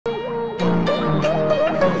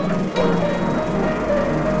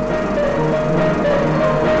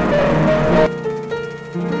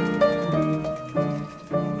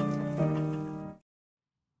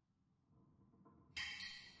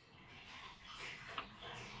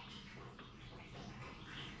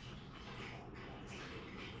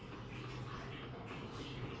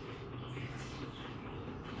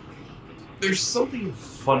There's something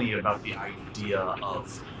funny about the idea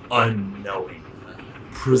of unknowing,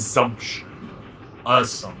 presumption,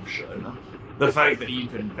 assumption. The fact that you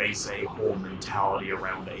can base a whole mentality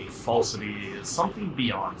around a falsity is something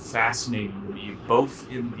beyond fascinating to me, both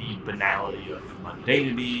in the banality of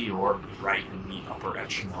mundanity or right in the upper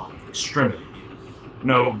echelon of extremity.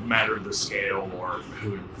 No matter the scale or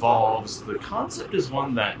who it involves, the concept is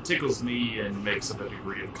one that tickles me and makes up a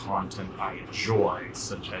degree of content I enjoy,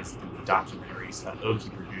 such as the documentaries that Oki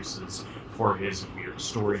produces for his Weird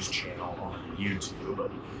Stories channel on YouTube.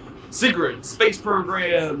 Secret space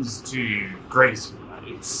programs to Grace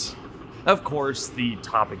Nights. Of course, the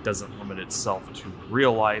topic doesn't limit itself to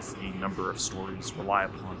real life. A number of stories rely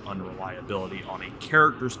upon unreliability on a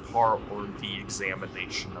character's part or the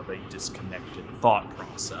examination of a disconnected thought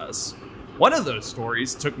process. One of those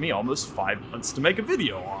stories took me almost 5 months to make a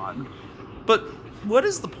video on. But what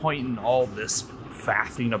is the point in all this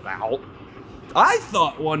faffing about? I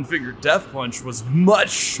thought One Finger Death Punch was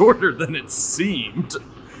much shorter than it seemed.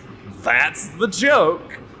 That's the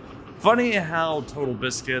joke. Funny how Total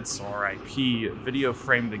Biscuits, RIP, video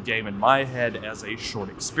framed the game in my head as a short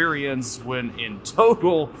experience, when in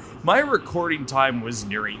total, my recording time was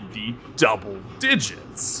nearing the double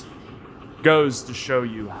digits. Goes to show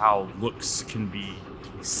you how looks can be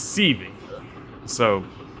deceiving. So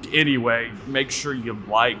anyway, make sure you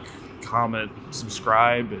like, comment,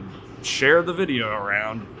 subscribe, and share the video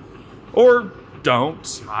around. Or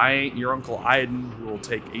don't. I ain't your Uncle Aiden, who will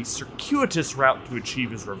take a circuitous route to achieve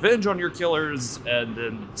his revenge on your killers, and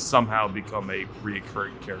then somehow become a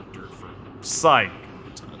recurring character for side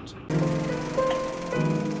content.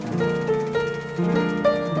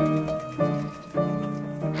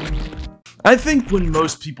 I think when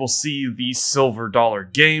most people see the Silver Dollar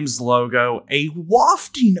Games logo, a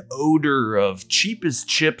wafting odor of cheap as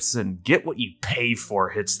chips and get what you pay for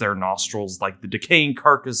hits their nostrils like the decaying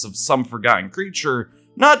carcass of some forgotten creature,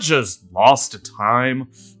 not just lost to time,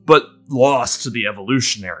 but lost to the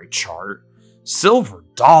evolutionary chart. Silver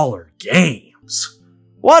Dollar Games.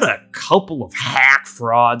 What a couple of hack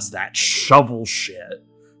frauds that shovel shit.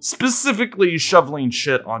 Specifically shoveling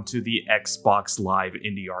shit onto the Xbox Live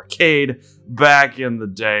Indie Arcade back in the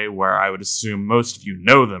day, where I would assume most of you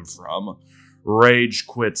know them from. Rage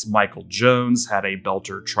Quit's Michael Jones had a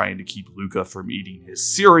belter trying to keep Luca from eating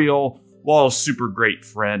his cereal, while Super Great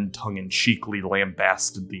Friend tongue-in-cheekly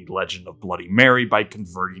lambasted the Legend of Bloody Mary by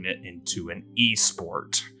converting it into an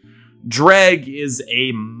e-sport. Drag is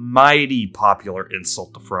a mighty popular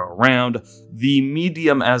insult to throw around, the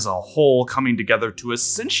medium as a whole coming together to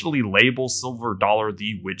essentially label Silver Dollar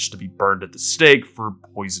the witch to be burned at the stake for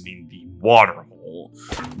poisoning the water hole.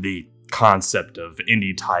 The concept of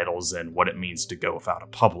indie titles and what it means to go without a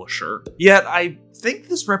publisher. Yet I think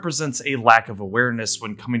this represents a lack of awareness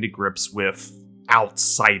when coming to grips with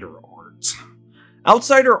outsider art.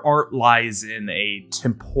 Outsider art lies in a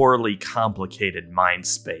temporally complicated mind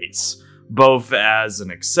space, both as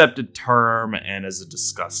an accepted term and as a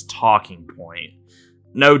discussed talking point.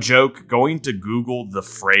 No joke, going to Google the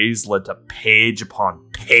phrase led to page upon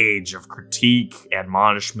page of critique,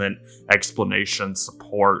 admonishment, explanation,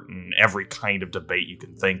 support, and every kind of debate you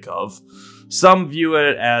can think of. Some view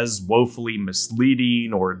it as woefully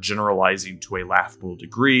misleading or generalizing to a laughable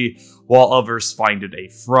degree, while others find it a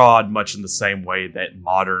fraud, much in the same way that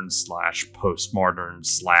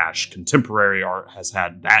modern/postmodern/contemporary art has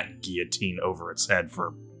had that guillotine over its head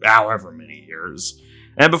for however many years.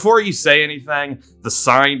 And before you say anything, the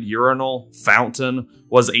signed urinal fountain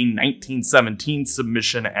was a 1917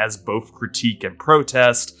 submission as both critique and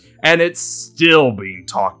protest, and it's still being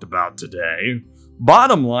talked about today.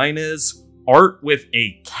 Bottom line is, art with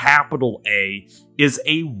a capital A is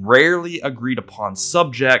a rarely agreed upon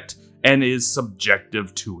subject and is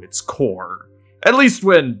subjective to its core. At least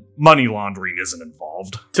when money laundering isn't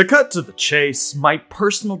involved. To cut to the chase, my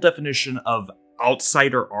personal definition of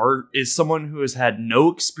outsider art is someone who has had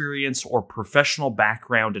no experience or professional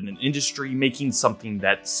background in an industry making something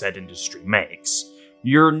that said industry makes.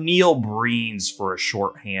 Your Neil Breens for a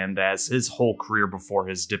shorthand, as his whole career before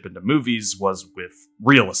his dip into movies was with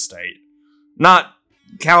real estate. Not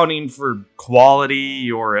counting for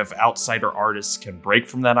quality or if outsider artists can break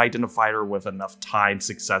from that identifier with enough time,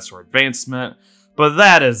 success, or advancement, but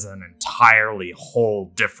that is an entirely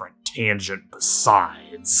whole different tangent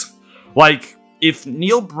besides. Like, if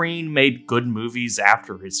Neil Breen made good movies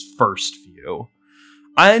after his first few.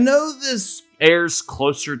 I know this airs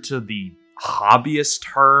closer to the hobbyist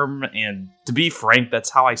term, and to be frank, that's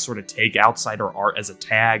how I sort of take outsider art as a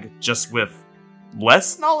tag, just with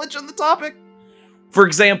less knowledge on the topic. For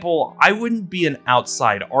example, I wouldn't be an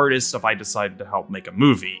outside artist if I decided to help make a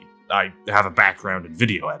movie. I have a background in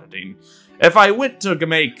video editing. If I went to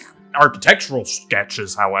make architectural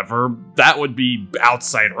sketches, however, that would be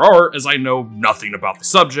outsider art, as I know nothing about the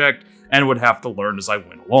subject and would have to learn as I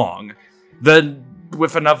went along. Then,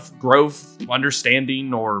 with enough growth,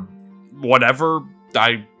 understanding, or whatever,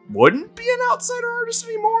 I wouldn't be an outsider artist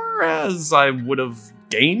anymore, as I would have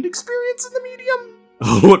gained experience in the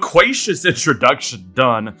medium. Loquacious introduction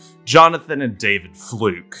done. Jonathan and David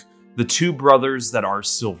Fluke, the two brothers that are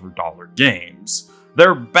Silver Dollar Games.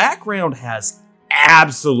 Their background has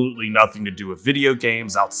absolutely nothing to do with video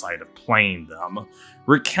games outside of playing them.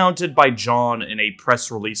 Recounted by John in a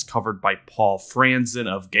press release covered by Paul Franzen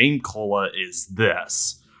of GameCola is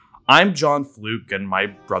this. I'm John Fluke and my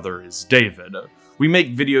brother is David. We make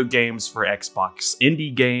video games for Xbox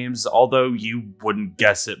indie games, although you wouldn't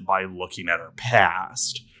guess it by looking at our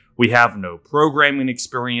past. We have no programming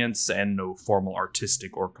experience and no formal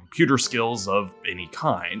artistic or computer skills of any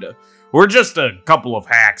kind. We're just a couple of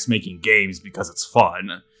hacks making games because it's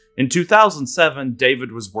fun. In 2007,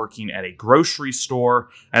 David was working at a grocery store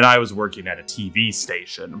and I was working at a TV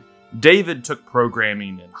station. David took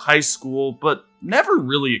programming in high school, but never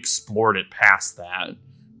really explored it past that.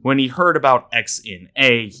 When he heard about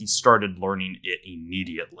XNA, he started learning it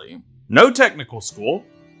immediately. No technical school,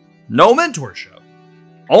 no mentorship.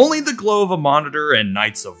 Only the glow of a monitor and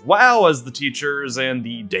nights of WoW as the teachers and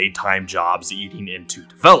the daytime jobs eating into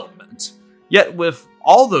development. Yet with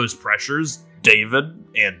all those pressures, David,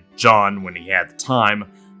 and John when he had the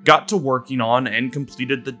time, got to working on and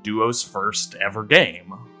completed the duo's first ever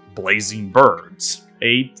game, Blazing Birds,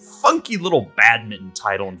 a funky little badminton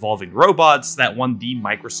title involving robots that won the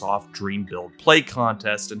Microsoft Dream.Build.Play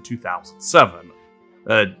contest in 2007.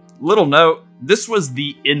 Little note, this was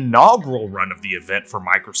the inaugural run of the event for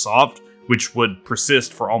Microsoft, which would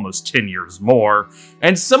persist for almost 10 years more,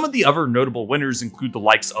 and some of the other notable winners include the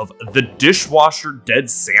likes of The Dishwasher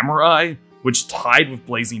Dead Samurai, which tied with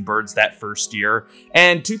Blazing Birds that first year,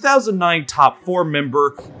 and 2009 top 4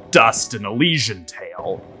 member Dust and Elysian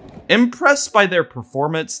Tale. Impressed by their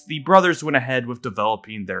performance, the brothers went ahead with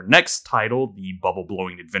developing their next title, the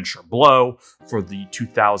bubble-blowing adventure Blow, for the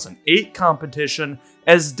 2008 competition,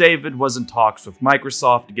 as David was in talks with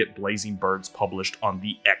Microsoft to get Blazing Birds published on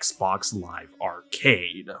the Xbox Live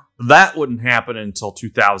Arcade. That wouldn't happen until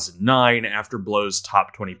 2009 after Blow's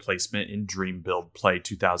top 20 placement in Dream.Build.Play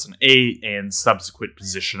 2008 and subsequent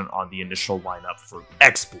position on the initial lineup for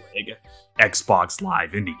XBLIG, Xbox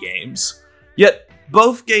Live Indie Games. Yet,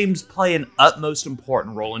 both games play an utmost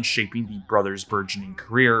important role in shaping the brothers' burgeoning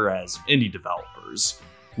career as indie developers.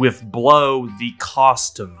 With Blow, the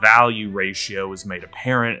cost-to-value ratio is made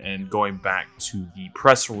apparent, and going back to the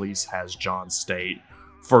press release has John state,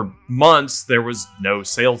 for months there was no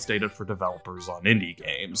sales data for developers on indie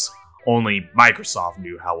games. Only Microsoft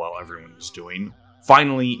knew how well everyone was doing.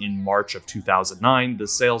 Finally, in March of 2009, the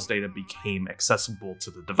sales data became accessible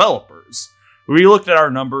to the developers. We looked at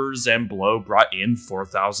our numbers, and Blow brought in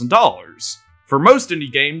 $4,000. For most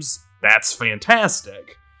indie games, that's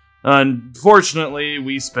fantastic. Unfortunately,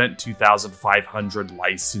 we spent $2,500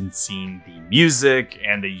 licensing the music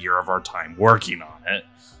and a year of our time working on it.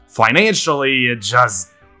 Financially, it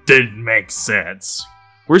just didn't make sense.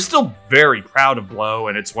 We're still very proud of Blow,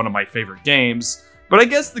 and it's one of my favorite games, but I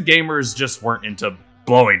guess the gamers just weren't into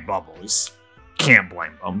blowing bubbles. Can't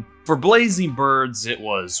blame them. For Blazing Birds, it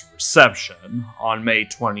was reception. On May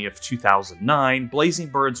 20th, 2009, Blazing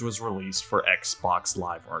Birds was released for Xbox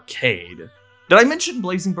Live Arcade. Did I mention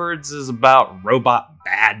Blazing Birds is about robot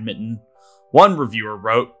badminton? One reviewer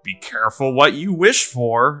wrote, "Be careful what you wish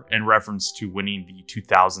for," in reference to winning the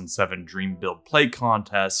 2007 Dream.Build.Play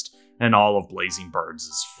contest and all of Blazing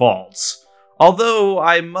Birds' faults. Although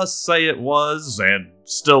I must say it was, and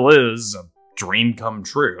still is, a dream come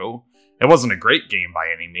true. It wasn't a great game by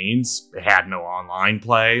any means. It had no online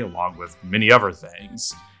play, along with many other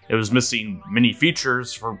things. It was missing many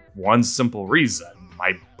features for one simple reason.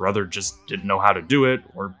 My brother just didn't know how to do it,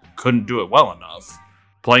 or couldn't do it well enough.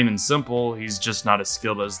 Plain and simple, he's just not as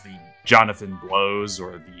skilled as the Jonathan Blows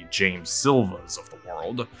or the James Silvas of the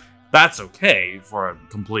world. That's okay for a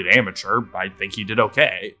complete amateur. I think he did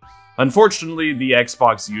okay. Unfortunately, the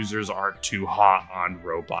Xbox users aren't too hot on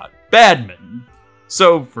robot badminton.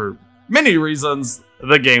 So for many reasons,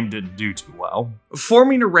 the game didn't do too well.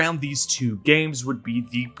 Forming around these two games would be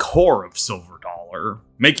the core of Silver Dollar,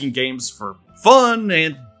 making games for fun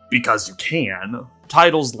and because you can.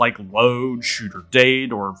 Titles like Load, Shoot or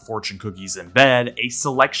Date, or Fortune Cookies in Bed, a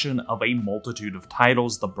selection of a multitude of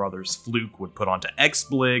titles the brothers Fluke would put onto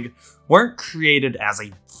XBlig, weren't created as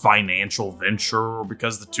a financial venture or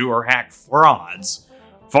because the two are hack frauds.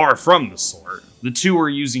 Far from the sort. The two are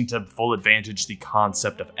using to full advantage the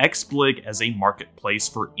concept of XBlig as a marketplace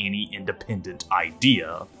for any independent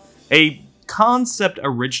idea. A concept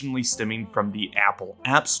originally stemming from the Apple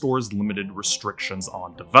App Store's limited restrictions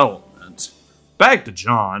on development. Back to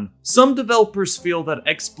John, some developers feel that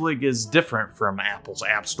XBlig is different from Apple's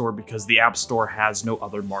App Store because the App Store has no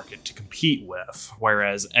other market to compete with,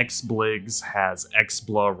 whereas XBlig's has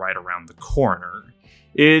XBLA right around the corner.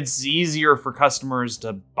 It's easier for customers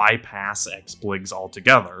to bypass XBligs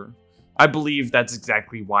altogether. I believe that's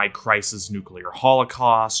exactly why Crisis Nuclear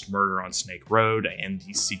Holocaust, Murder on Snake Road, and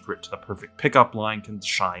The Secret to the Perfect Pickup Line can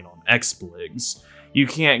shine on XBligs. You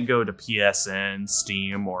can't go to PSN,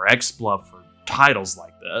 Steam, or XBLA for titles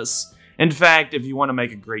like this. In fact, if you want to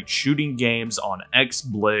make a great shooting games on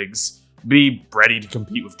XBligs, be ready to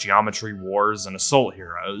compete with Geometry Wars and Assault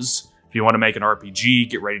Heroes. If you want to make an RPG,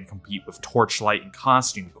 get ready to compete with Torchlight and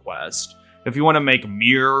Costume Quest. If you want to make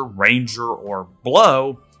Mirror, Ranger, or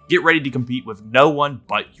Blow, get ready to compete with no one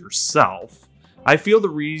but yourself. I feel the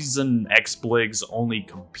reason XBligs only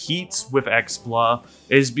competes with XBLA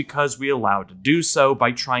is because we allow it to do so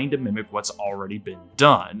by trying to mimic what's already been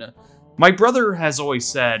done. My brother has always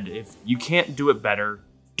said, if you can't do it better,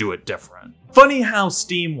 do it different. Funny how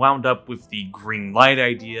Steam wound up with the green light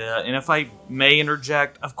idea, and if I may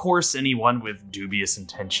interject, of course anyone with dubious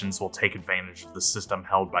intentions will take advantage of the system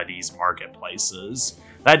held by these marketplaces.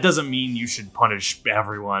 That doesn't mean you should punish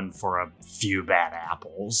everyone for a few bad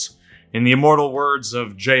apples. In the immortal words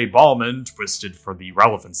of Jay Ballman, twisted for the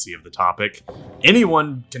relevancy of the topic,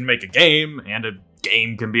 anyone can make a game, and a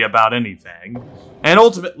game can be about anything. And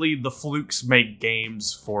ultimately, the Flukes make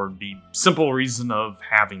games for the simple reason of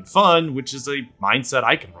having fun, which is a mindset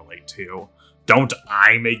I can relate to. Don't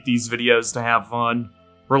I make these videos to have fun?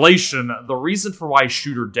 Relation, the reason for why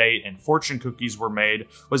Shoot or Date and Fortune Cookies were made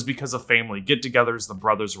was because of family get-togethers the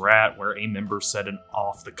brothers were at where a member said an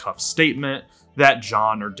off-the-cuff statement that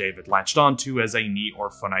John or David latched onto as a neat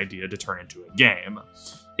or fun idea to turn into a game.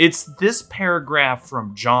 It's this paragraph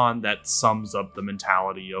from John that sums up the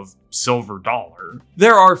mentality of Silver Dollar.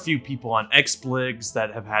 There are few people on XBligs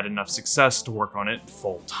that have had enough success to work on it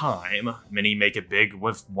full time. Many make it big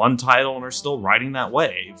with one title and are still riding that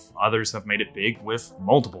wave. Others have made it big with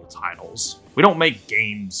multiple titles. We don't make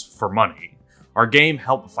games for money. Our game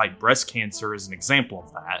Help Fight Breast Cancer is an example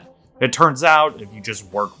of that. It turns out, if you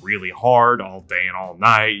just work really hard all day and all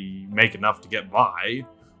night, you make enough to get by.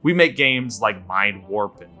 We make games like Mind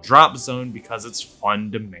Warp and Drop Zone because it's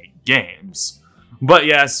fun to make games. But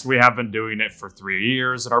yes, we have been doing it for 3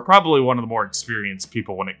 years and are probably one of the more experienced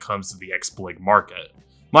people when it comes to the XBlig market.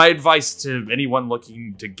 My advice to anyone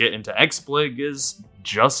looking to get into XBlig is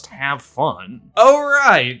just have fun.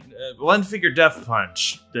 Alright, One Finger Death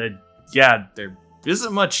Punch. Yeah, there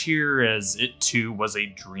isn't much here as it too was a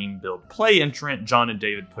Dream.Build.Play entrant, John and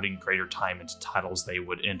David putting greater time into titles they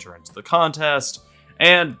would enter into the contest.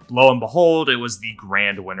 And lo and behold, it was the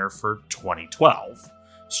grand winner for 2012.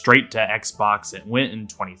 Straight to Xbox it went in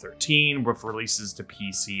 2013, with releases to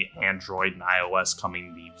PC, Android, and iOS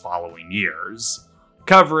coming the following years.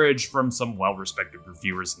 Coverage from some well-respected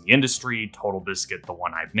reviewers in the industry, Total Biscuit, the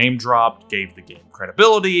one I've name-dropped, gave the game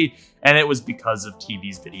credibility, and it was because of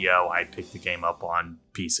TV's video I picked the game up on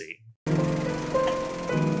PC.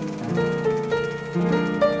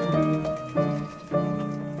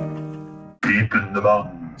 Deep in the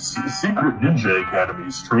mountains, secret ninja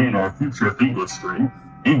academies train our future Thingler strength.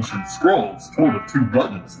 Ancient scrolls told of 2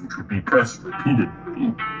 buttons which would be pressed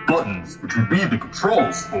repeatedly. Buttons which would be the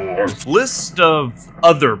controls for... List of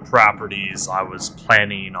other properties I was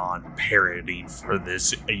planning on parodying for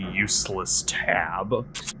this useless tab.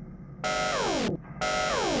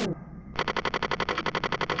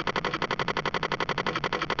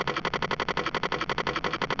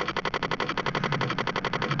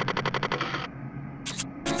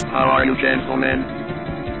 How are you, gentlemen?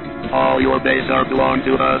 All your base are belong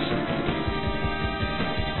to us.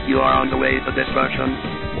 You are on the way to destruction.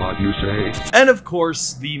 What you say? And of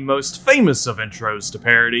course, the most famous of intros to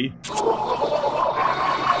parody.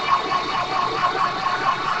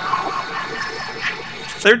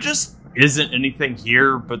 There just isn't anything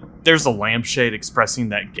here, but there's a lampshade expressing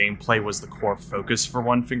that gameplay was the core focus for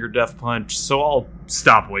One Finger Death Punch, so I'll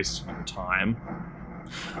stop wasting your time.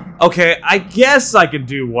 Okay, I guess I could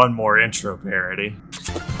do one more intro parody.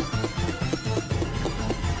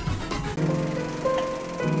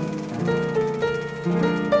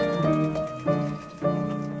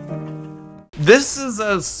 This is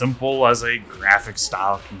as simple as a graphic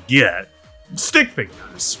style can get. Stick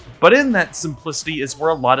figures. But in that simplicity is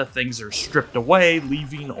where a lot of things are stripped away,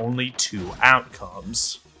 leaving only two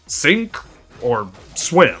outcomes. Sink or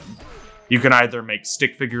swim. You can either make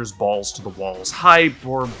stick figures balls to the walls hype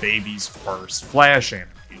or baby's first flash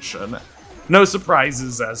animation. No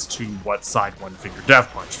surprises as to what side One Finger Death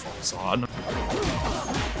Punch falls on.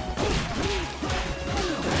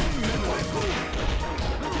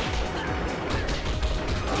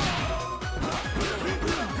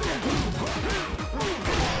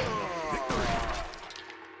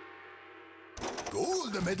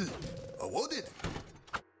 Gold medal awarded.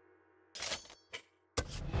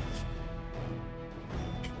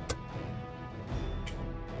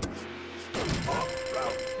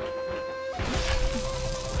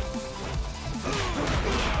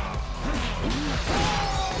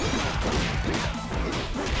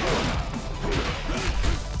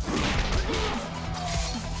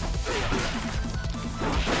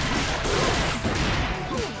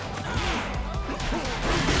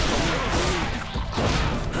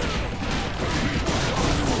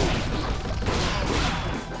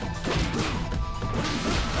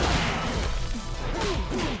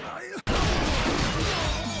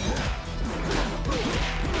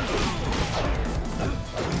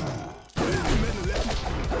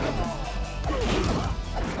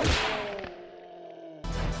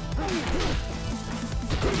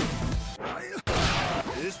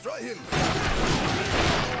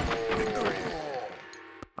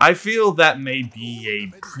 I feel that may be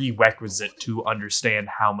a prerequisite to understand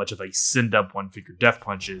how much of a send-up One Finger Death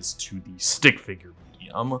Punch is to the stick figure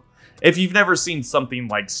medium. If you've never seen something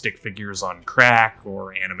like stick figures on crack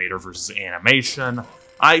or animator versus animation,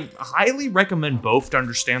 I highly recommend both to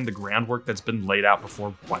understand the groundwork that's been laid out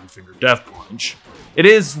before One Finger Death Punch. It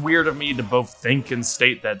is weird of me to both think and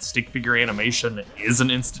state that stick figure animation is an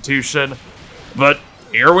institution, but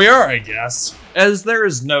here we are, I guess. As there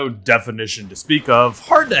is no definition to speak of,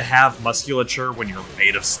 hard to have musculature when you're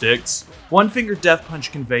made of sticks, One Finger Death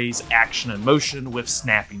Punch conveys action and motion with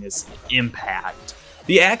snappiness and impact.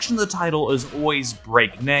 The action of the title is always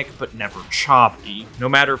breakneck, but never choppy, no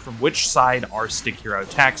matter from which side our stick hero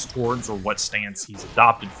attacks towards or what stance he's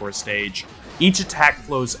adopted for a stage. Each attack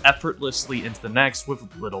flows effortlessly into the next with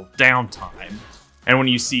little downtime. And when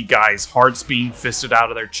you see guys' hearts being fisted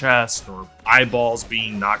out of their chest, or eyeballs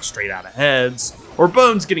being knocked straight out of heads, or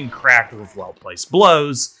bones getting cracked with well-placed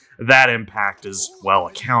blows, that impact is well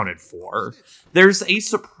accounted for. There's a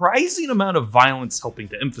surprising amount of violence helping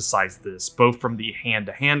to emphasize this, both from the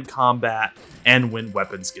hand-to-hand combat and when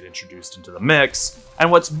weapons get introduced into the mix,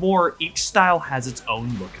 and what's more, each style has its own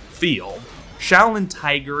look and feel. Shaolin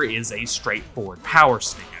Tiger is a straightforward power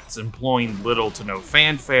stance, employing little to no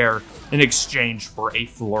fanfare in exchange for a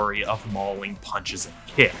flurry of mauling punches and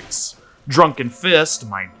kicks. Drunken Fist,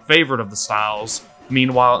 my favorite of the styles,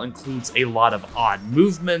 meanwhile includes a lot of odd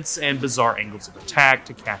movements and bizarre angles of attack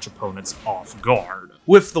to catch opponents off guard.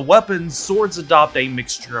 With the weapons, swords adopt a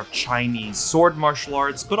mixture of Chinese sword martial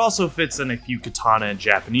arts, but also fits in a few katana and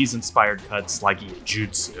Japanese-inspired cuts like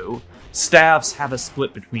Iijutsu. Staffs have a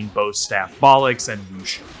split between bow staff bollocks and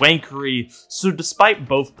wushu wankery, so despite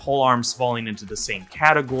both polearms falling into the same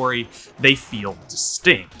category, they feel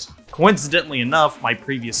distinct. Coincidentally enough, my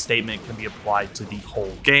previous statement can be applied to the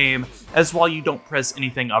whole game, as while you don't press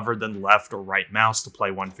anything other than left or right mouse to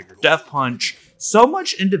play One Finger Death Punch, so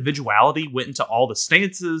much individuality went into all the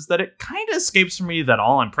stances that it kinda escapes from me that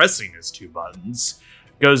all I'm pressing is two buttons.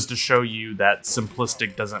 Goes to show you that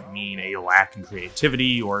simplistic doesn't mean a lack in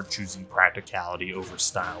creativity or choosing practicality over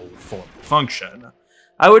style or form or function.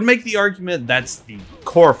 I would make the argument that's the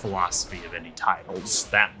core philosophy of indie titles,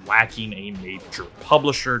 that lacking a major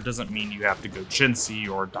publisher doesn't mean you have to go chintzy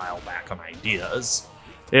or dial back on ideas.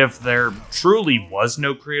 If there truly was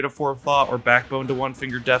no creative forethought or backbone to One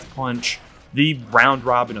Finger Death Punch, the round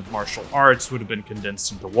robin of martial arts would have been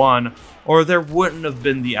condensed into one, or there wouldn't have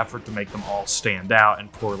been the effort to make them all stand out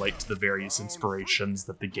and correlate to the various inspirations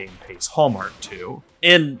that the game pays hallmark to.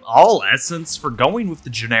 In all essence, for going with the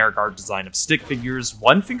generic art design of stick figures,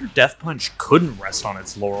 One Finger Death Punch couldn't rest on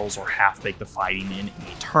its laurels or half-bake the fighting in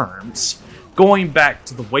any terms. Going back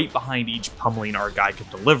to the weight behind each pummeling our guy could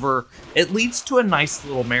deliver, it leads to a nice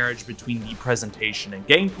little marriage between the presentation and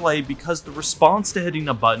gameplay because the response to hitting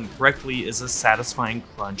a button correctly is a satisfying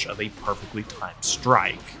crunch of a perfectly timed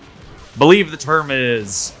strike. Believe the term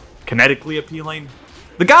is kinetically appealing?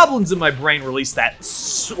 The goblins in my brain release that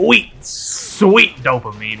sweet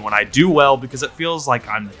dopamine when I do well because it feels like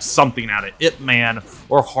I'm something out of Ip Man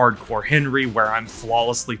or Hardcore Henry, where I'm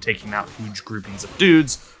flawlessly taking out huge groupings of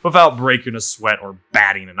dudes without breaking a sweat or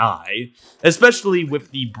batting an eye. Especially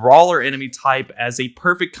with the brawler enemy type, as a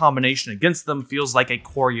perfect combination against them feels like a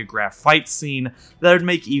choreographed fight scene that would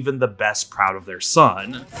make even the best proud of their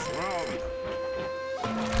son.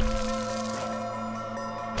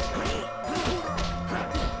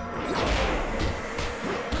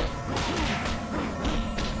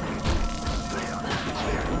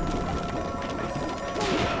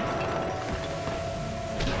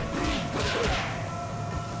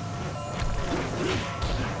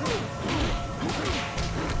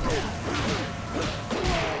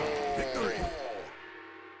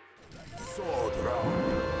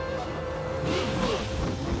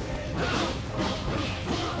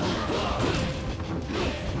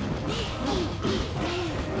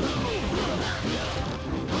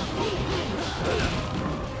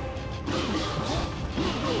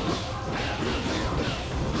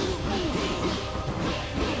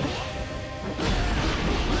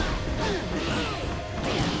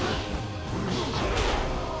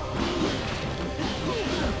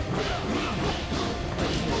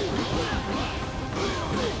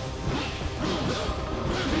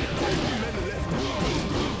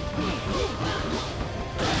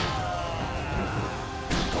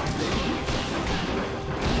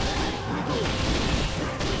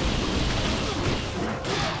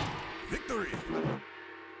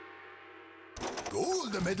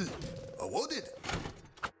 Gold medal awarded.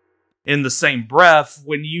 In the same breath,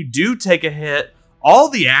 when you do take a hit, all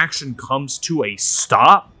the action comes to a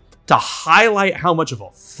stop to highlight how much of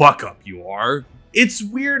a fuck-up you are. It's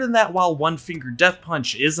weird in that while One Finger Death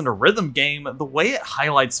Punch isn't a rhythm game, the way it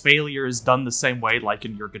highlights failure is done the same way like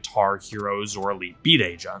in your Guitar Heroes or Elite Beat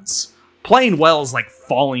Agents. Playing well is like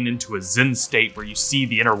falling into a zen state where you see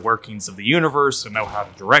the inner workings of the universe and know how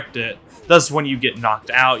to direct it. Thus, when you get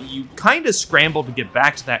knocked out, you kinda scramble to get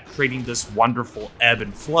back to that, creating this wonderful ebb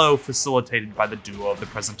and flow facilitated by the duo of the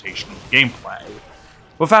presentation and the gameplay.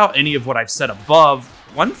 Without any of what I've said above,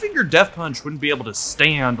 One Finger Death Punch wouldn't be able to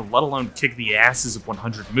stand, let alone kick the asses of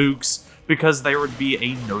 100 mooks, because there would be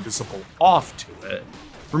a noticeable off to it.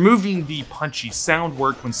 Removing the punchy sound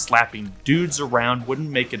work when slapping dudes around wouldn't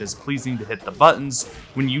make it as pleasing to hit the buttons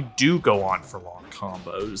when you do go on for long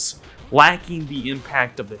combos. Lacking the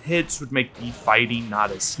impact of the hits would make the fighting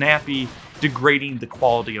not as snappy, degrading the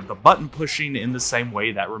quality of the button pushing in the same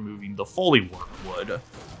way that removing the Foley work would.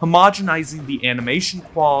 Homogenizing the animation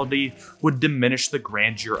quality would diminish the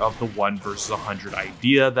grandeur of the 1 versus 100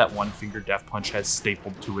 idea that One Finger Death Punch has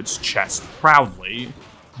stapled to its chest proudly.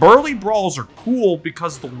 Burly brawls are cool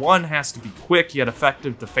because the 1 has to be quick yet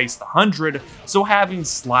effective to face the 100, so having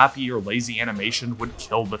sloppy or lazy animation would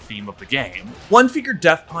kill the theme of the game. One Finger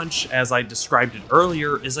Death Punch, as I described it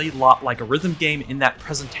earlier, is a lot like a rhythm game in that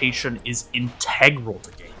presentation is integral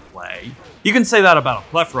to gameplay. You can say that about a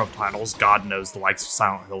plethora of titles. God knows the likes of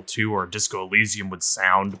Silent Hill 2 or Disco Elysium would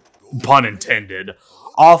sound, pun intended,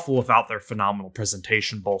 awful without their phenomenal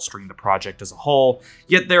presentation bolstering the project as a whole,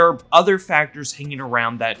 yet there are other factors hanging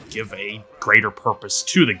around that give a greater purpose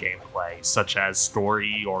to the gameplay, such as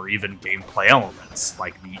story or even gameplay elements,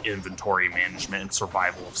 like the inventory management and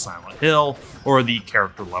survival of Silent Hill, or the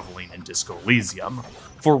character leveling in Disco Elysium.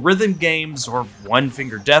 For rhythm games or One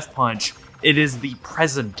Finger Death Punch, it is the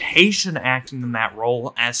presentation acting in that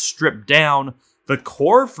role as stripped down. The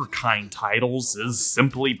core for kind titles is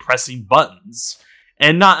simply pressing buttons.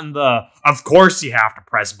 And not in the, of course you have to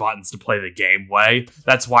press buttons to play the game way.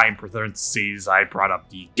 That's why in parentheses I brought up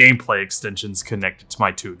the gameplay extensions connected to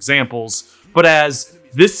my 2 examples, but as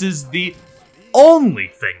this is the only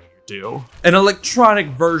thing you do. An electronic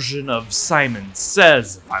version of Simon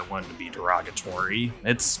Says, if I wanted to be derogatory.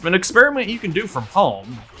 It's an experiment you can do from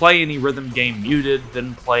home. Play any rhythm game muted,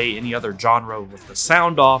 then play any other genre with the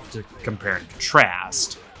sound off to compare and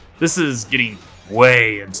contrast. This is getting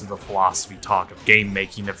way into the philosophy talk of game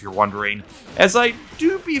making, if you're wondering, as I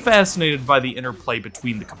do be fascinated by the interplay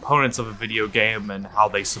between the components of a video game and how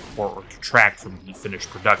they support or detract from the finished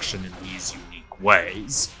production in these unique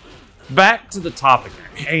ways. Back to the topic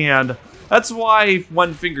at hand, that's why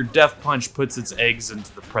One Finger Death Punch puts its eggs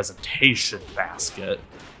into the presentation basket.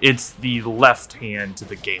 It's the left hand to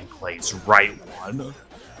the gameplay's right one.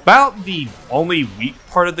 About the only weak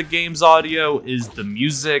part of the game's audio is the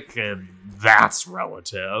music, and that's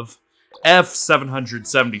relative.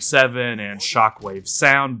 F777 and Shockwave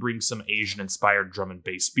Sound bring some Asian-inspired drum and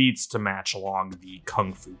bass beats to match along the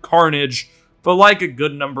Kung Fu Carnage, but like a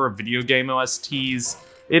good number of video game OSTs,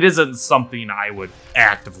 it isn't something I would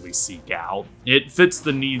actively seek out. It fits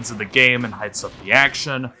the needs of the game and hypes up the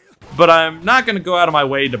action, but I'm not going to go out of my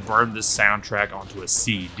way to burn this soundtrack onto a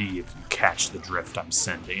CD if you catch the drift I'm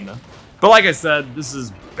sending. But like I said, this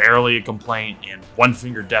is barely a complaint, and One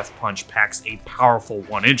Finger Death Punch packs a powerful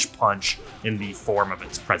 1-inch punch in the form of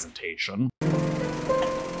its presentation.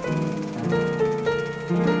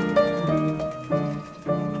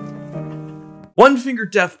 One Finger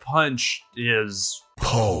Death Punch is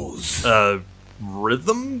Pose. a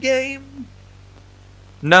rhythm game?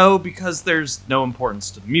 No, because there's no importance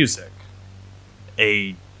to the music.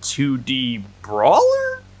 A 2D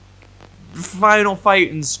brawler? Final Fight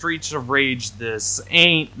in Streets of Rage this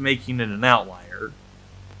ain't making it an outlier.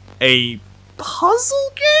 A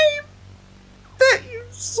puzzle game that you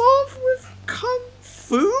solve with Kung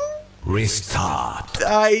Fu? Restart.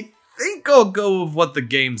 I think I'll go with what the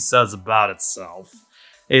game says about itself.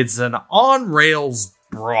 It's an on-rails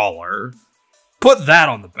brawler. Put that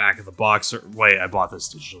on the back of the box. Wait, I bought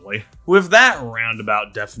this digitally. With that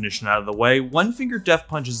roundabout definition out of the way, One Finger Death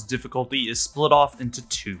Punch's difficulty is split off into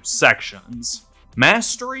 2 sections: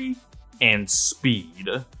 Mastery and Speed.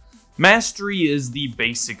 Mastery is the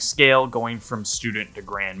basic scale going from student to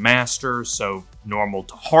grandmaster, so normal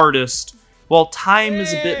to hardest, while time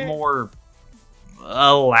is a bit more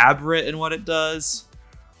elaborate in what it does.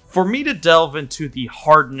 For me to delve into the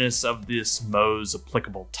hardness of this mode's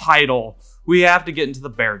applicable title, we have to get into the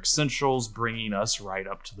bare essentials, bringing us right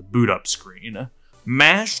up to the boot up screen.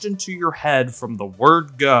 Mashed into your head from the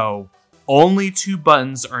word go, only 2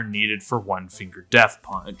 buttons are needed for One Finger Death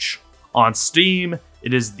Punch. On Steam,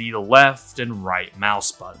 it is the left and right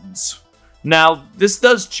mouse buttons. Now, this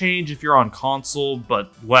does change if you're on console,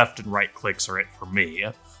 but left and right clicks are it for me.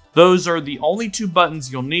 Those are the only 2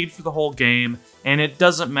 buttons you'll need for the whole game, and it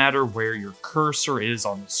doesn't matter where your cursor is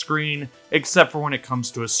on the screen, except for when it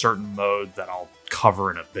comes to a certain mode that I'll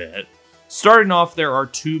cover in a bit. Starting off, there are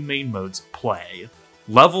 2 main modes of play: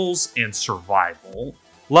 Levels and Survival.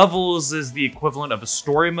 Levels is the equivalent of a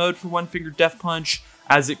story mode for One Finger Death Punch,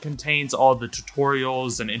 as it contains all the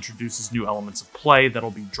tutorials and introduces new elements of play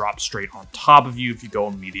that'll be dropped straight on top of you if you go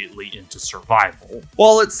immediately into survival.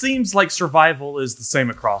 While it seems like survival is the same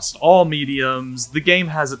across all mediums, the game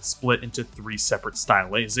has it split into 3 separate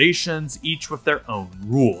stylizations, each with their own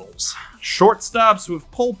rules. Short stops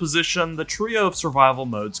with pole position, the trio of survival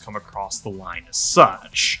modes come across the line as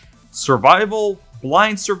such: Survival,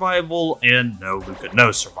 Blind Survival, and No Luca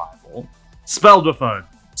No Survival. Spelled with a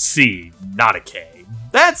C, not a K.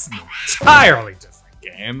 That's an entirely different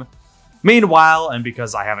game. Meanwhile, and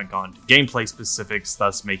because I haven't gone to gameplay specifics,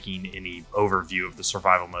 thus making any overview of the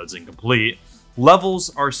survival modes incomplete,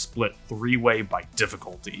 levels are split 3-way by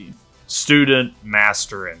difficulty: Student,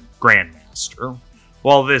 Master, and Grandmaster.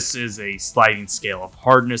 While this is a sliding scale of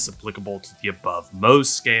hardness applicable to the above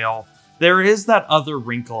most scale, there is that other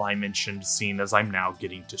wrinkle I mentioned, seen as I'm now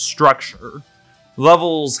getting to structure.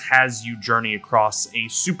 Levels has you journey across a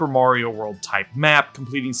Super Mario World type map,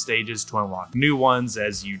 completing stages to unlock new ones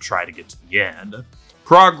as you try to get to the end.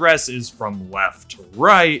 Progress is from left to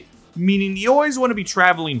right, meaning you always want to be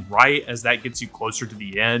traveling right as that gets you closer to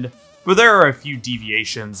the end, but there are a few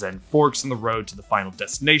deviations and forks in the road to the final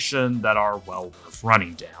destination that are well worth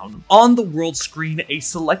running down. On the world screen, a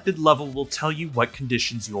selected level will tell you what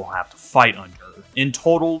conditions you will have to fight under. In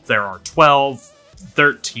total, there are 12,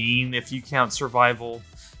 13 if you count survival,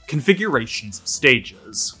 configurations of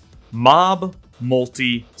stages: Mob,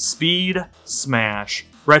 Multi, Speed, Smash,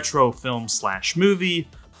 Retro Film / Movie,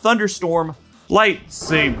 Thunderstorm, Light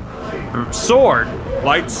Sword,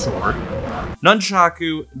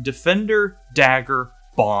 Nunchaku, Defender, Dagger,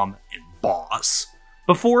 Bomb, and Boss.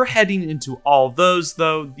 Before heading into all those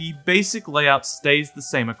though, the basic layout stays the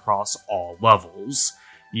same across all levels.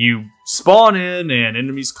 You spawn in and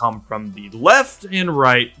enemies come from the left and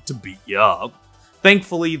right to beat you up.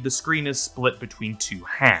 Thankfully, the screen is split between 2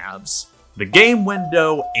 halves: the game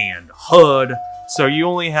window and HUD, so you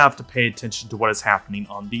only have to pay attention to what is happening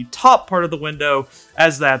on the top part of the window,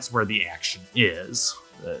 as that's where the action is.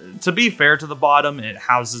 To be fair to the bottom, it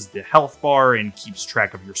houses the health bar and keeps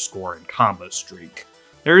track of your score and combo streak.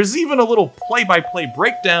 There is even a little play-by-play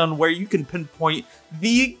breakdown where you can pinpoint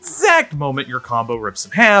the exact moment your combo rips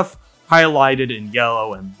in half, highlighted in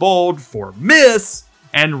yellow and bold for miss,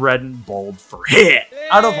 and red and bold for hit.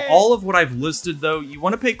 Out of all of what I've listed though, you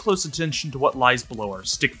want to pay close attention to what lies below our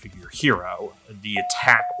stick figure hero, the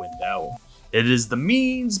attack window. It is the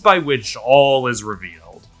means by which all is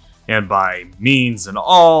revealed. And by means and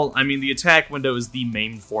all, I mean the attack window is the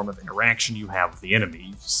main form of interaction you have with the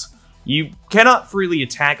enemies. You cannot freely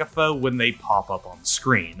attack a foe when they pop up on the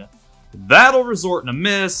screen. That'll result in a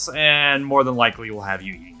miss, and more than likely will have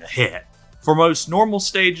you eating a hit. For most normal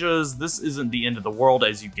stages, this isn't the end of the world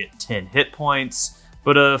as you get 10 hit points,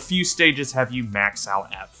 but a few stages have you max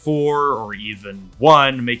out at 4 or even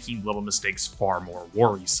 1, making little mistakes far more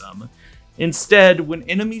worrisome. Instead, when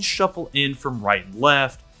enemies shuffle in from right and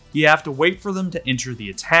left, you have to wait for them to enter the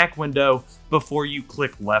attack window before you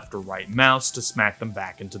click left or right mouse to smack them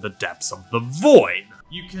back into the depths of the void.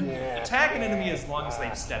 You can attack an enemy as long as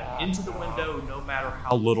they've stepped into the window, no matter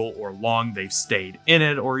how little or long they've stayed in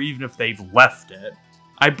it, or even if they've left it.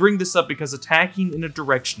 I bring this up because attacking in a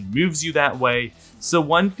direction moves you that way, so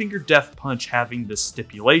One Finger Death Punch having this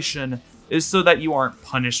stipulation is so that you aren't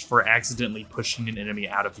punished for accidentally pushing an enemy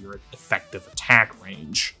out of your effective attack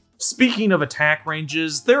range. Speaking of attack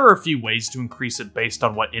ranges, there are a few ways to increase it based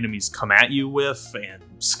on what enemies come at you with and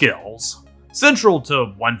skills. Central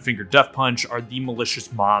to One Finger Death Punch are the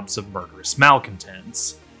malicious mobs of murderous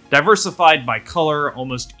malcontents. Diversified by color,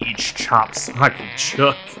 almost each chop, sock, and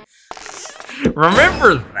chook.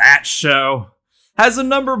 Remember that show? Has a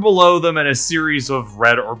number below them and a series of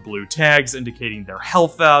red or blue tags indicating their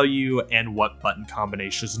health value and what button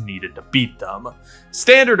combinations needed to beat them.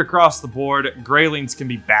 Standard across the board, Greylings can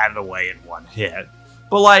be batted away in one hit.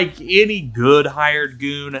 But like any good hired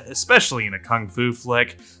goon, especially in a kung fu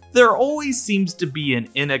flick, there always seems to be an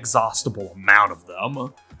inexhaustible amount of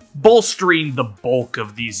them. Bolstering the bulk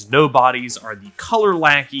of these nobodies are the color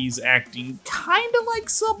lackeys acting kinda like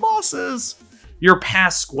sub-bosses. Your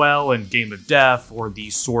Pasquale in Game of Death, or the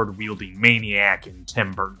sword-wielding maniac in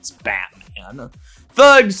Tim Burton's Batman.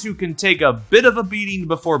 Thugs who can take a bit of a beating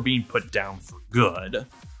before being put down for good.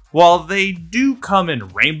 While they do come in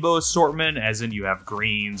rainbow assortment, as in you have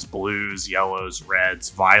greens, blues, yellows, reds,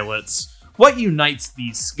 violets, what unites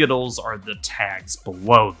these Skittles are the tags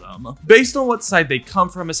below them. Based on what side they come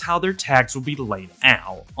from is how their tags will be laid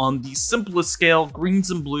out. On the simplest scale, greens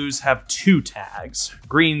and blues have 2 tags.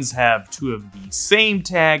 Greens have 2 of the same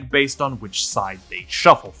tag based on which side they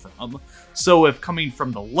shuffle from. So if coming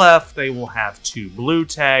from the left, they will have 2 blue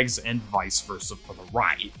tags and vice versa for the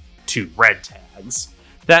right, 2 red tags.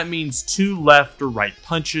 That means 2 left or right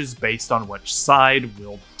punches based on which side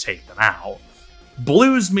will take them out.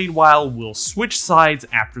 Blues, meanwhile, will switch sides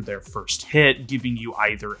after their first hit, giving you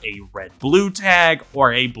either a red-blue tag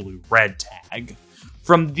or a blue-red tag.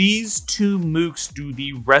 From these 2 mooks do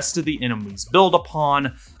the rest of the enemies build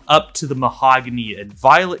upon, up to the mahogany and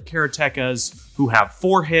violet karatekas, who have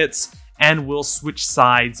 4 hits and will switch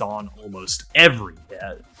sides on almost every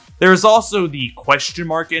hit. There is also the question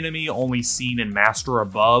mark enemy, only seen in Master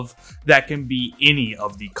Above, that can be any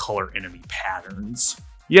of the color enemy patterns.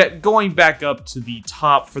 Yet, going back up to the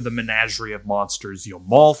top for the menagerie of monsters you'll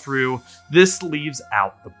maul through, this leaves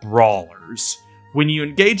out the brawlers. When you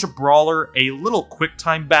engage a brawler, a little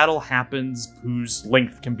quick-time battle happens whose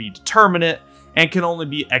length can be determinate and can only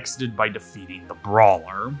be exited by defeating the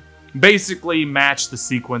brawler. Basically, match the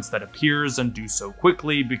sequence that appears and do so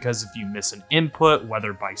quickly, because if you miss an input,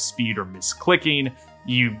 whether by speed or misclicking,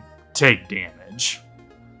 you take damage.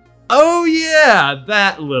 Oh yeah,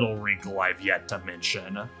 that little wrinkle I've yet to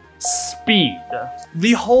mention. Speed.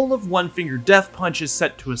 The whole of One Finger Death Punch is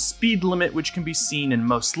set to a speed limit which can be seen in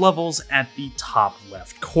most levels at the top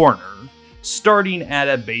left corner. Starting at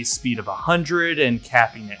a base speed of 100 and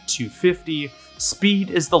capping at 250, speed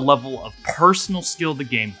is the level of personal skill the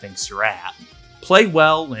game thinks you're at. Play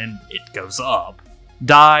well and it goes up.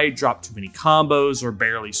 Die, drop too many combos, or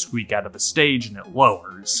barely squeak out of a stage and it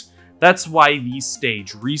lowers. That's why the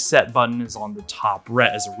stage reset button is on the top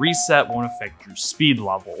right, as a reset won't affect your speed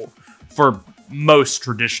level. For most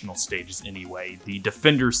traditional stages anyway, the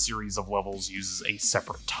Defender series of levels uses a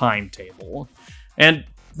separate timetable. And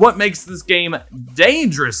what makes this game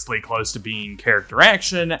dangerously close to being character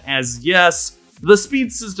action, as yes, the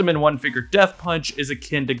speed system in One Finger Death Punch is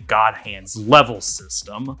akin to God Hand's level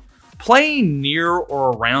system. Playing near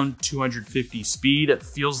or around 250 speed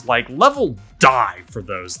feels like level die for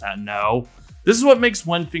those that know. This is what makes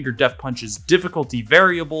One Finger Death Punch's difficulty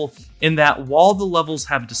variable, in that while the levels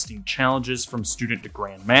have distinct challenges from student to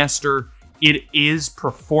grandmaster, it is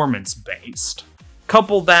performance-based.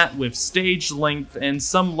 Couple that with stage length, and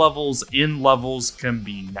some levels in levels can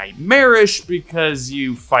be nightmarish because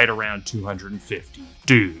you fight around 250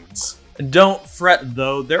 dudes. Don't fret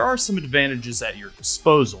though, there are some advantages at your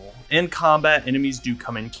disposal. In combat, enemies do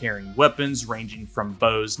come in carrying weapons ranging from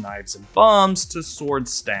bows, knives, and bombs to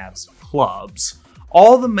swords, staves, and clubs.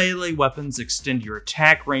 All the melee weapons extend your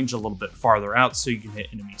attack range a little bit farther out so you can hit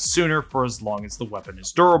enemies sooner for as long as the weapon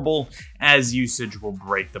is durable, as usage will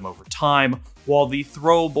break them over time, while the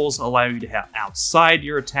throwables allow you to hit outside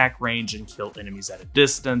your attack range and kill enemies at a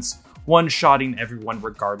distance, one-shotting everyone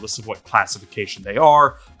regardless of what classification they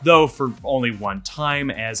are, though for only one time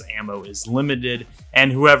as ammo is limited,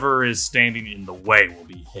 and whoever is standing in the way will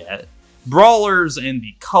be hit. Brawlers and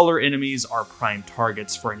the color enemies are prime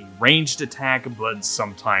targets for any ranged attack, but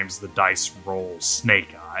sometimes the dice roll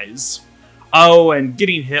snake eyes. Oh, and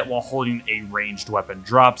getting hit while holding a ranged weapon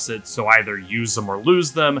drops it, so either use them or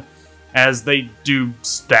lose them, as they do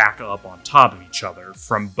stack up on top of each other,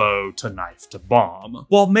 from bow to knife to bomb.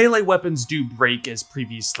 While melee weapons do break as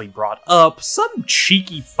previously brought up, some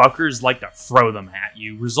cheeky fuckers like to throw them at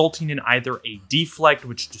you, resulting in either a deflect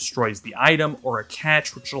which destroys the item, or a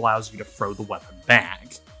catch which allows you to throw the weapon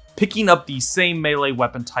back. Picking up the same melee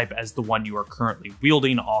weapon type as the one you are currently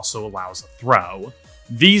wielding also allows a throw.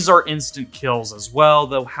 These are instant kills as well,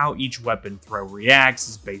 though how each weapon throw reacts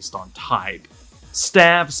is based on type.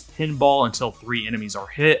 Staves pinball until 3 enemies are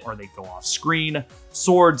hit or they go off screen,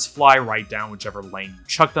 swords fly right down whichever lane you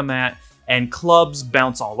chuck them at, and clubs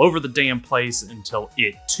bounce all over the damn place until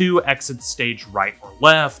it too exits stage right or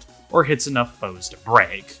left, or hits enough foes to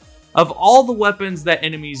break. Of all the weapons that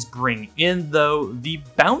enemies bring in though, the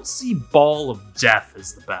bouncy ball of death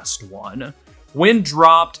is the best one. When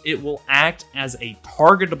dropped, it will act as a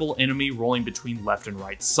targetable enemy rolling between left and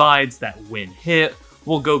right sides that, when hit,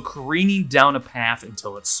 will go careening down a path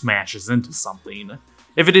until it smashes into something.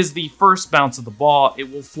 If it is the first bounce of the ball, it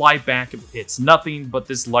will fly back if it hits nothing, but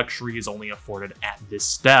this luxury is only afforded at this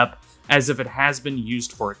step, as if it has been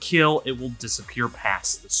used for a kill, it will disappear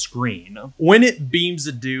past the screen. When it beams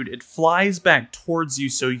a dude, it flies back towards you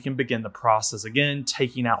so you can begin the process again,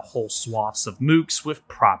 taking out whole swaths of mooks with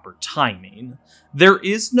proper timing. There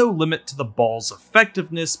is no limit to the ball's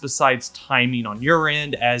effectiveness besides timing on your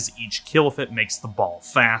end, as each kill if it makes the ball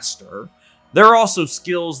faster. There are also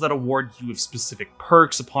skills that award you with specific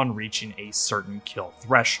perks upon reaching a certain kill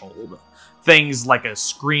threshold. Things like a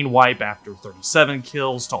screen wipe after 37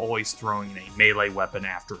 kills to always throwing a melee weapon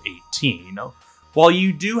after 18. While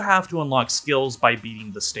you do have to unlock skills by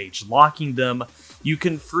beating the stage locking them, you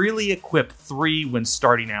can freely equip 3 when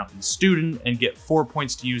starting out in Student and get 4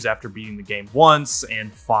 points to use after beating the game once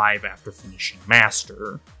and 5 after finishing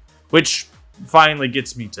Master. Which finally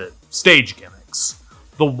gets me to stage gimmicks.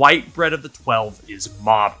 The white bread of the 12 is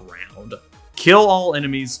Mob Round. Kill all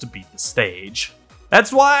enemies to beat the stage.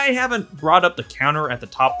 That's why I haven't brought up the counter at the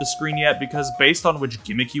top of the screen yet, because based on which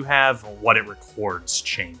gimmick you have, what it records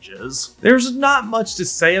changes. There's not much to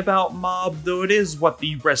say about Mob, though it is what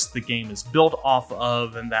the rest of the game is built off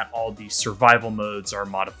of, and that all the survival modes are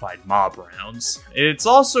modified mob rounds. It's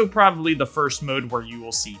also probably the first mode where you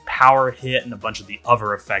will see power hit and a bunch of the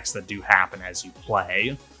other effects that do happen as you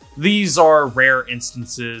play. These are rare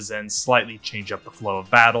instances and slightly change up the flow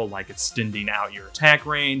of battle, like extending out your attack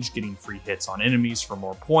range, getting free hits on enemies for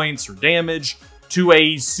more points or damage, to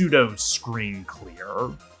a pseudo screen clear.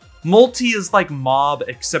 Multi is like Mob,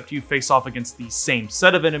 except you face off against the same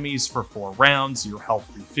set of enemies for 4 rounds, your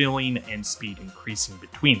health refilling and speed increasing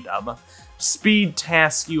between them. Speed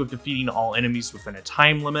tasks you with defeating all enemies within a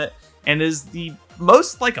time limit, and is the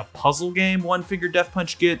most like a puzzle game One Finger Death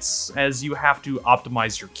Punch gets, as you have to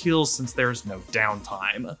optimize your kills since there's no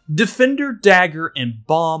downtime. Defender, Dagger, and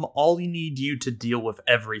Bomb all need you to deal with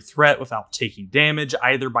every threat without taking damage,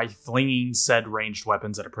 either by flinging said ranged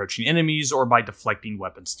weapons at approaching enemies or by deflecting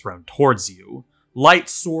weapons thrown towards you. Light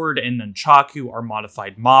Sword and Nunchaku are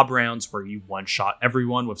modified mob rounds where you one-shot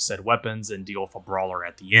everyone with said weapons and deal with a brawler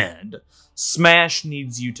at the end. Smash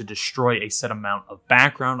needs you to destroy a set amount of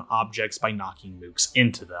background objects by knocking mooks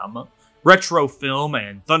into them. Retro Film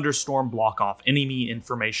and Thunderstorm block off enemy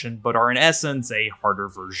information, but are in essence a harder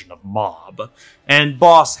version of Mob. And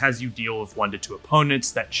Boss has you deal with 1 to 2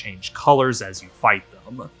 opponents that change colors as you fight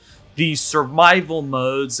them. The survival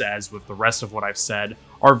modes, as with the rest of what I've said,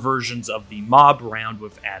 are versions of the mob round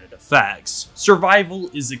with added effects. Survival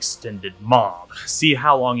is extended mob. See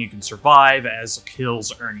how long you can survive, as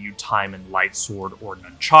kills earn you time in Light Sword or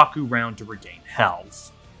Nunchaku round to regain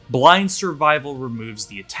health. Blind Survival removes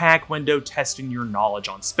the attack window, testing your knowledge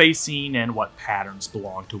on spacing and what patterns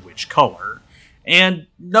belong to which color. And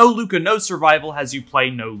No Luca No Survival has you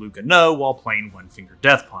play No Luca No while playing One Finger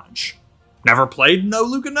Death Punch. Never played No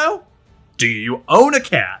Luca No? Do you own a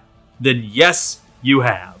cat? Then yes, you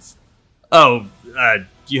have. Oh,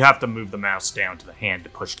 you have to move the mouse down to the hand to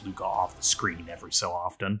push Luca off the screen every so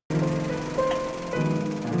often.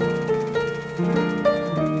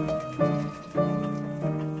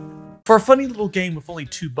 For a funny little game with only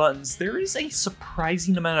 2 buttons, there is a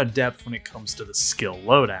surprising amount of depth when it comes to the skill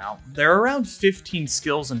loadout. There are around 15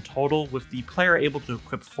 skills in total, with the player able to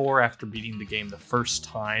equip 4 after beating the game the first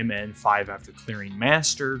time and 5 after clearing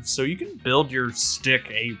Master, so you can build your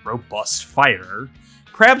stick a robust fighter.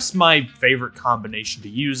 Perhaps my favorite combination to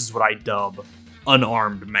use is what I dub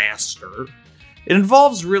Unarmed Master. It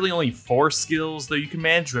involves really only 4 skills, though you can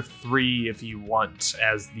manage with 3 if you want,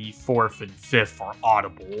 as the 4th and 5th are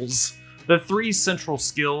audibles. The 3 central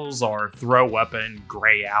skills are Throw Weapon,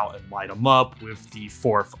 Gray Out, and Light 'em Up, with the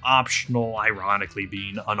 4th optional ironically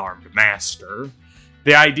being Unarmed Master.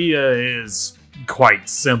 The idea is quite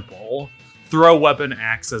simple. Throw Weapon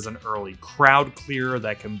acts as an early crowd clear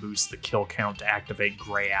that can boost the kill count to activate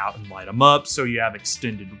Gray Out and Light 'em Up, so you have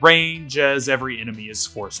extended range as every enemy is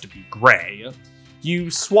forced to be gray.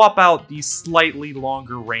 You swap out the slightly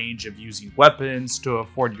longer range of using weapons to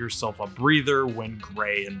afford yourself a breather when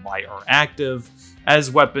Gray and Light are active,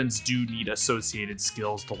 as weapons do need associated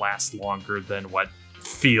skills to last longer than what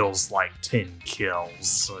feels like 10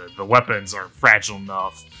 kills. The weapons are fragile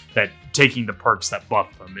enough that taking the perks that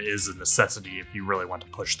buff them is a necessity if you really want to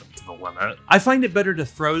push them to the limit. I find it better to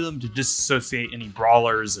throw them to disassociate any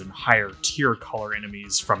brawlers and higher tier color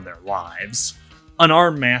enemies from their lives.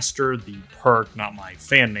 Unarmed Master, the perk, not my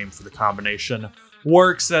fan name for the combination,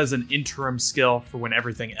 works as an interim skill for when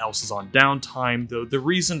everything else is on downtime, though the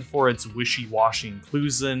reason for its wishy-washy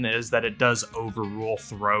inclusion is that it does overrule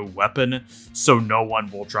Throw Weapon, so no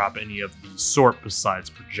one will drop any of the sort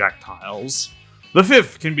besides projectiles. The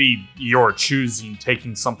 5th can be your choosing,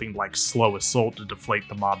 taking something like Slow Assault to deflate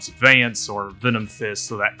the mob's advance, or Venom Fist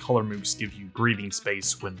so that color moves give you breathing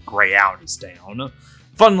space when Gray Out is down.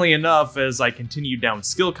 Funnily enough, as I continue down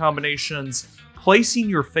skill combinations, placing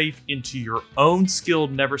your faith into your own skill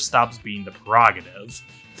never stops being the prerogative.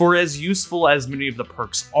 For as useful as many of the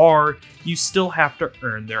perks are, you still have to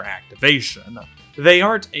earn their activation. They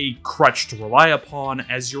aren't a crutch to rely upon,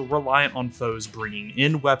 as you're reliant on foes bringing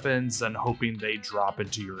in weapons and hoping they drop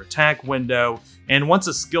into your attack window, and once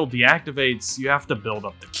a skill deactivates, you have to build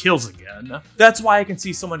up the kills again. That's why I can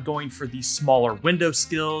see someone going for these smaller window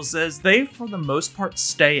skills, as they for the most part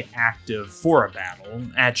stay active for a battle.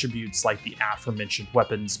 Attributes like the aforementioned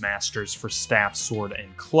weapons masters for staff, sword,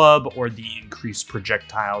 and club, or the increased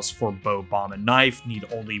projectiles for bow, bomb, and knife need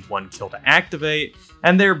only 1 kill to activate,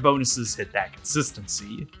 and their bonuses hit that consistency.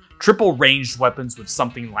 Triple ranged weapons with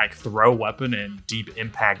something like Throw Weapon and Deep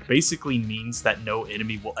Impact basically means that no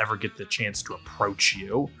enemy will ever get the chance to approach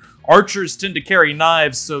you. Archers tend to carry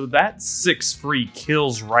knives, so that's 6 free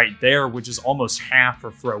kills right there, which is almost half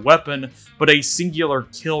for Throw Weapon, but a singular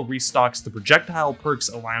kill restocks the projectile perks,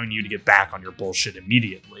 allowing you to get back on your bullshit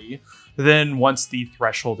immediately. Then, once the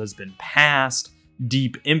threshold has been passed,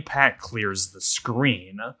 Deep Impact clears the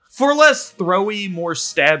screen. For less throwy, more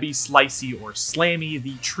stabby, slicey, or slammy,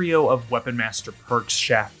 the trio of Weapon Master perks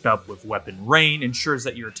shafted up with Weapon Rain ensures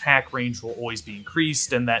that your attack range will always be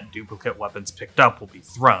increased and that duplicate weapons picked up will be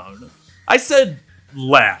thrown. I said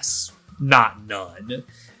less, not none.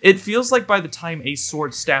 It feels like by the time a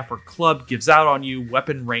sword, staff, or club gives out on you,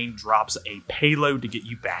 Weapon Rain drops a payload to get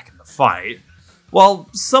you back in the fight. While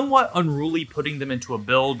somewhat unruly putting them into a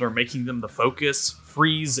build or making them the focus,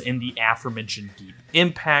 Freeze and the aforementioned Deep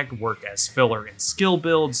Impact work as filler in skill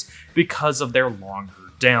builds because of their longer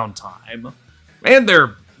downtime. And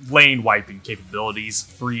their lane wiping capabilities,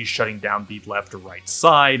 Freeze shutting down the left or right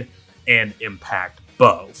side, and Impact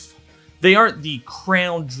both. They aren't the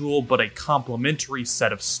crown jewel, but a complementary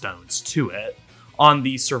set of stones to it. On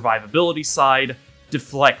the survivability side,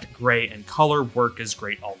 Deflect, Gray, and Color work as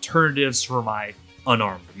great alternatives for my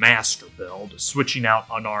Unarmed Master build, switching out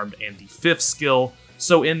Unarmed and the 5th skill,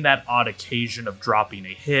 so in that odd occasion of dropping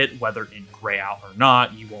a hit, whether in Gray Out or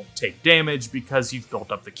not, you won't take damage because you've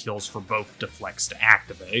built up the kills for both deflects to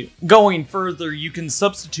activate. Going further, you can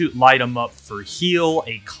substitute Light 'em Up for Heal,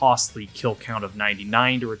 a costly kill count of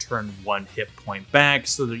 99 to return 1 hit point back,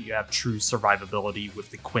 so that you have true survivability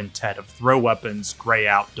with the quintet of throw weapons, Gray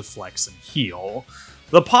Out, deflects, and heal.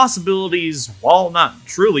 The possibilities, while not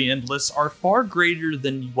truly endless, are far greater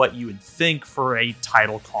than what you would think for a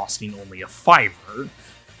title costing only a $5.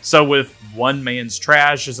 So with one man's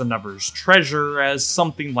trash is another's treasure, as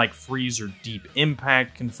something like Freeze or Deep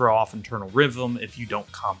Impact can throw off internal rhythm if you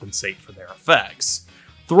don't compensate for their effects.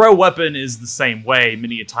 Throw Weapon is the same way.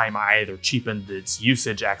 Many a time I either cheapened its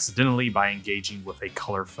usage accidentally by engaging with a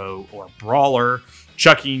color foe or brawler,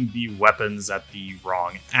 chucking the weapons at the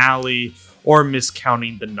wrong alley, or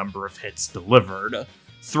miscounting the number of hits delivered.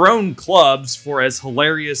 Thrown clubs, for as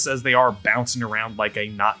hilarious as they are bouncing around like a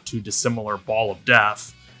not too dissimilar ball of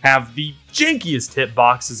death, have the jankiest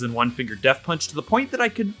hitboxes in One Finger Death Punch to the point that I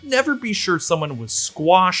could never be sure someone was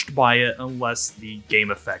squashed by it unless the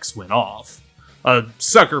game effects went off. A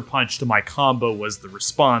sucker punch to my combo was the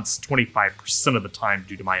response 25% of the time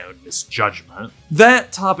due to my own misjudgment.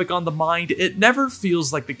 That topic on the mind, it never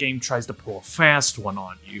feels like the game tries to pull a fast one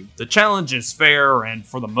on you. The challenge is fair and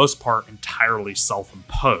for the most part entirely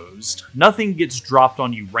self-imposed. Nothing gets dropped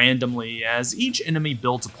on you randomly as each enemy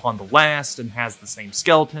builds upon the last and has the same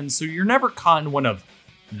skeleton, so you're never caught in one of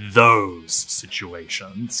those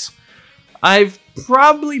situations. I've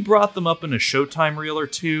probably brought them up in a Showtime reel or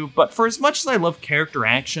two, but for as much as I love character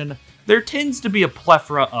action, there tends to be a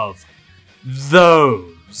plethora of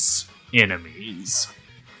those enemies.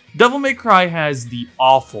 Devil May Cry has the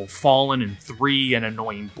awful Fallen in 3 and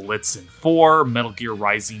annoying Blitz in 4, Metal Gear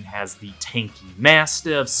Rising has the tanky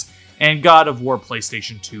Mastiffs, and God of War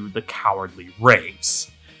PlayStation 2 the cowardly Wraiths.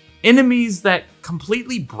 Enemies that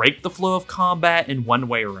completely break the flow of combat in one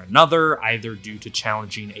way or another, either due to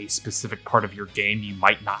challenging a specific part of your game you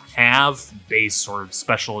might not have, base or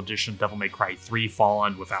special edition Devil May Cry 3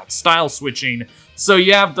 Fallen without style switching, so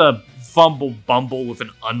you have to fumble-bumble with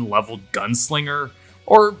an unleveled gunslinger,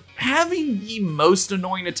 or having the most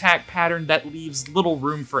annoying attack pattern that leaves little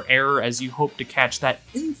room for error as you hope to catch that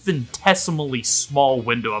infinitesimally small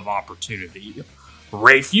window of opportunity.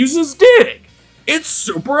 Wraith uses Dig! It's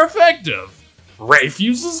super effective! Wraith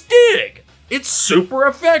uses Dig! It's super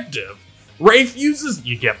effective! Wraith uses...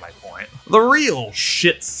 You get my point. The real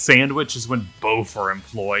shit sandwich is when both are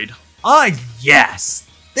employed. Ah, yes!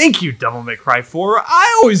 Thank you, Devil May Cry 4.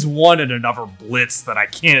 I always wanted another Blitz that I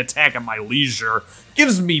can't attack at my leisure.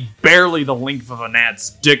 Gives me barely the length of a gnat's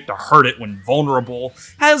dick to hurt it when vulnerable.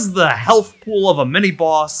 Has the health pool of a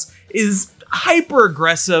mini-boss. Is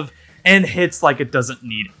hyper-aggressive and hits like it doesn't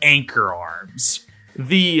need anchor arms.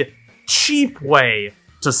 The cheap way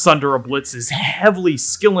to sunder a Blitz is heavily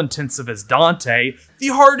skill-intensive as Dante, the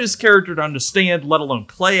hardest character to understand, let alone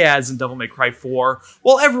play as in Devil May Cry 4,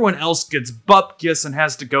 while everyone else gets bupkis and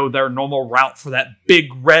has to go their normal route for that big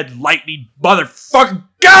red lightning motherfucker.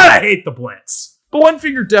 God, I hate the Blitz! But One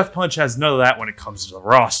Finger Death Punch has none of that when it comes to the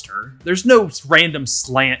roster. There's no random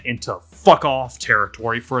slant into fuck off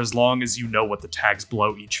territory for as long as you know what the tags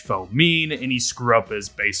below each foe mean. Any screw up is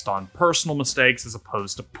based on personal mistakes as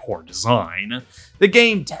opposed to poor design. The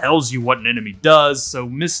game tells you what an enemy does, so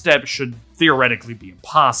missteps should theoretically be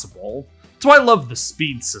impossible. That's why I love the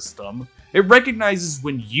speed system. It recognizes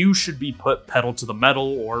when you should be put pedal to the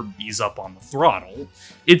metal or ease up on the throttle.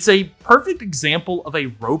 It's a perfect example of a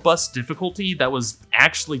robust difficulty that was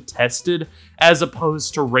actually tested, as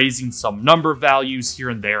opposed to raising some number values here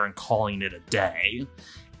and there and calling it a day.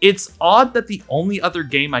 It's odd that the only other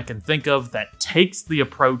game I can think of that takes the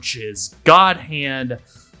approach is God Hand,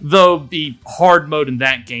 though the hard mode in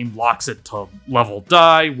that game locks it to level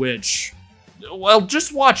die, which... well,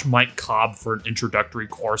 just watch Mike Cobb for an introductory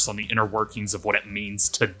course on the inner workings of what it means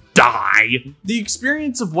to die. The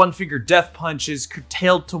experience of One Finger Death Punch is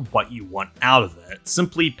curtailed to what you want out of it.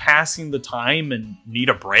 Simply passing the time and need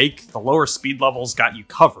a break, the lower speed levels got you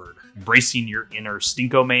covered. Embracing your inner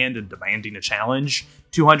Stinko Man and demanding a challenge,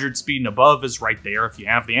 200 speed and above is right there if you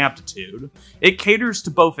have the aptitude. It caters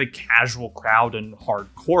to both a casual crowd and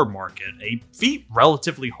hardcore market, a feat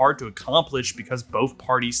relatively hard to accomplish because both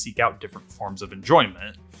parties seek out different forms of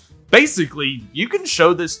enjoyment. Basically, you can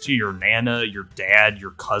show this to your nana, your dad,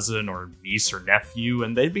 your cousin, or niece or nephew,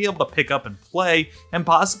 and they'd be able to pick up and play and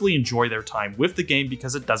possibly enjoy their time with the game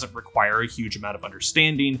because it doesn't require a huge amount of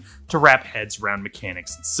understanding to wrap heads around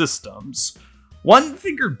mechanics and systems. One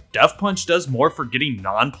Finger Death Punch does more for getting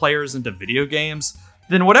non-players into video games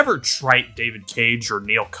than whatever trite David Cage or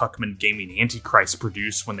Neil Cuckman gaming Antichrist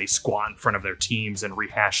produce when they squat in front of their teams and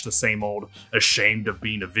rehash the same old ashamed of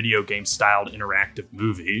being a video game-styled interactive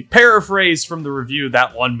movie. Paraphrase from the review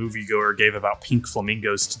that one moviegoer gave about Pink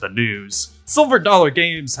Flamingos to the news. Silver Dollar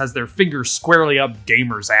Games has their fingers squarely up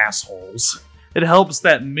gamers' assholes. It helps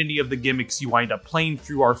that many of the gimmicks you wind up playing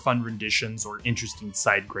through are fun renditions or interesting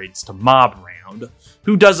side grades to mob round.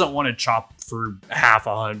 Who doesn't want to chop through half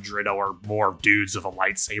 100 or more dudes with a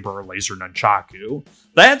lightsaber or laser nunchaku?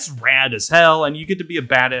 That's rad as hell, and you get to be a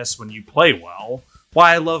badass when you play well.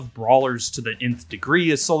 Why I love brawlers to the nth degree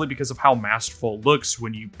is solely because of how masterful it looks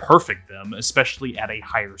when you perfect them, especially at a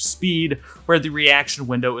higher speed, where the reaction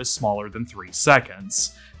window is smaller than 3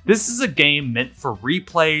 seconds. This is a game meant for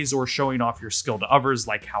replays or showing off your skill to others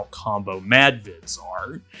like how combo mad vids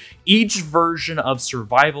are. Each version of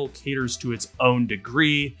survival caters to its own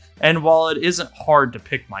degree, and while it isn't hard to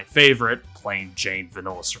pick my favorite, plain Jane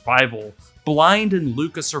vanilla survival, Blind and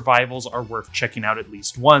Luca survivals are worth checking out at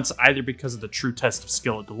least once, either because of the true test of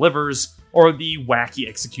skill it delivers, or the wacky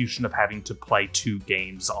execution of having to play 2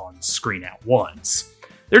 games on screen at once.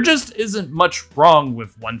 There just isn't much wrong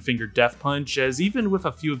with One Finger Death Punch, as even with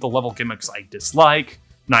a few of the level gimmicks I dislike,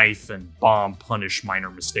 Knife and Bomb punish minor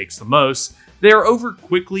mistakes the most, they are over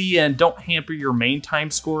quickly and don't hamper your main time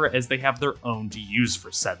score as they have their own to use for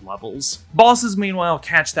said levels. Bosses meanwhile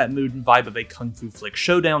catch that mood and vibe of a Kung Fu Flick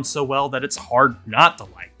showdown so well that it's hard not to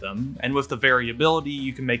like them, and with the variability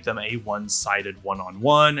you can make them a one-sided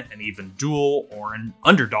one-on-one, an even duel, or an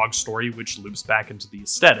underdog story which loops back into the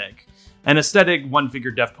aesthetic. An aesthetic One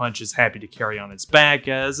Finger Death Punch is happy to carry on its back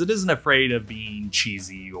as it isn't afraid of being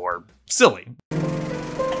cheesy or silly.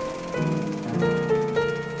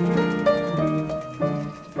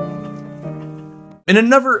 In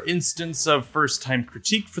another instance of first-time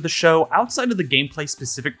critique for the show, outside of the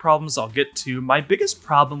gameplay-specific problems I'll get to, my biggest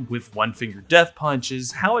problem with One Finger Death Punch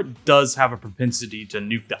is how it does have a propensity to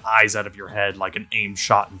nuke the eyes out of your head like an aim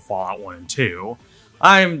shot in Fallout 1 and 2.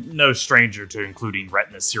 I'm no stranger to including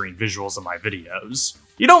retina-searing visuals in my videos.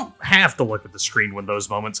 You don't have to look at the screen when those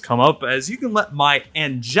moments come up, as you can let my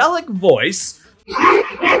angelic voice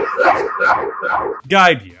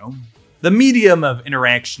guide you. The medium of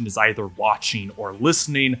interaction is either watching or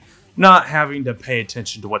listening, not having to pay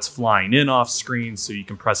attention to what's flying in off screen so you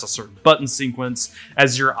can press a certain button sequence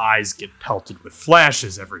as your eyes get pelted with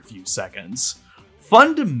flashes every few seconds.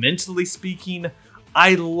 Fundamentally speaking,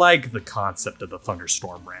 I like the concept of the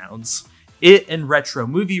Thunderstorm rounds. It and Retro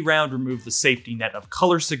Movie Round remove the safety net of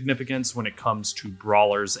color significance when it comes to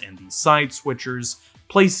brawlers and the side switchers,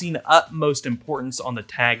 placing utmost importance on the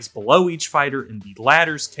tags below each fighter in the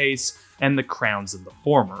latter's case, and the crowns in the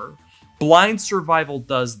former. Blind Survival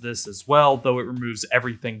does this as well, though it removes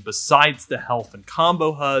everything besides the health and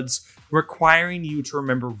combo HUDs, requiring you to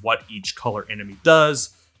remember what each color enemy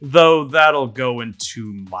does, though that'll go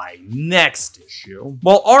into my next issue.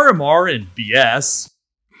 While RMR and BS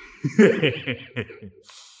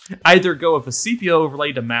either go with a sepia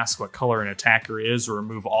overlay to mask what color an attacker is or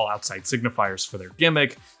remove all outside signifiers for their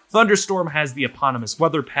gimmick, Thunderstorm has the eponymous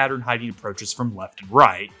weather pattern hiding approaches from left and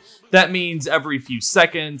right. That means every few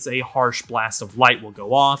seconds, a harsh blast of light will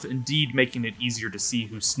go off, indeed making it easier to see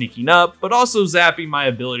who's sneaking up, but also zapping my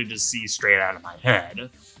ability to see straight out of my head.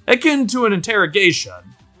 Akin to an interrogation,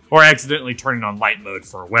 or accidentally turning on light mode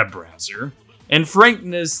for a web browser. In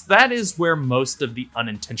frankness, that is where most of the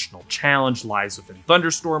unintentional challenge lies within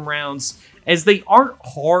Thunderstorm rounds, as they aren't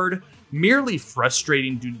hard, merely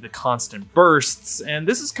frustrating due to the constant bursts, and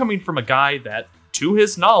this is coming from a guy that, to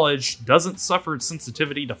his knowledge, doesn't suffer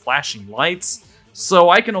sensitivity to flashing lights, so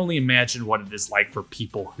I can only imagine what it is like for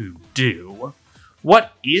people who do.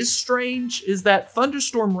 What is strange is that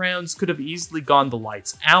Thunderstorm rounds could have easily gone the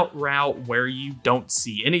lights out route where you don't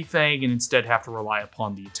see anything and instead have to rely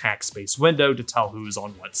upon the attack space window to tell who's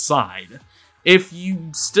on what side. If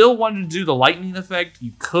you still wanted to do the lightning effect,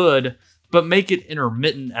 you could, but make it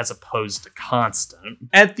intermittent as opposed to constant.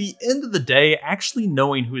 At the end of the day, actually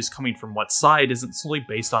knowing who is coming from what side isn't solely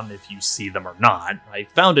based on if you see them or not. I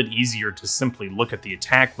found it easier to simply look at the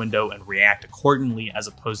attack window and react accordingly as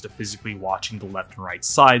opposed to physically watching the left and right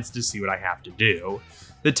sides to see what I have to do.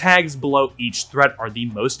 The tags below each threat are the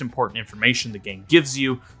most important information the game gives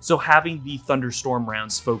you, so having the Thunderstorm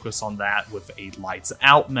rounds focus on that with a lights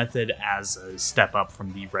out method as a step up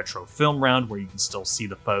from the retro film round where you can still see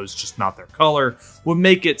the foes, just not their color, would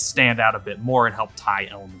make it stand out a bit more and help tie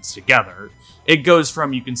elements together. It goes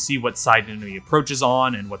from you can see what side enemy approaches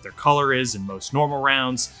on and what their color is in most normal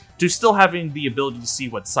rounds, to still having the ability to see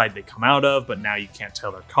what side they come out of, but now you can't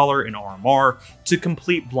tell their color in RMR, to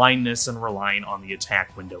complete blindness and relying on the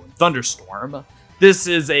attack window in Thunderstorm. This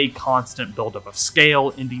is a constant buildup of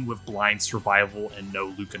scale, ending with Blind Survival and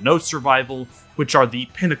No Luca No Survival, which are the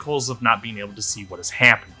pinnacles of not being able to see what is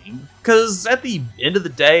happening. Cause at the end of the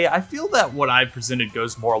day, I feel that what I've presented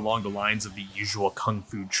goes more along the lines of the usual Kung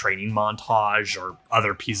Fu training montage or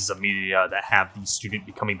other pieces of media that have the student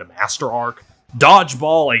becoming the master arc.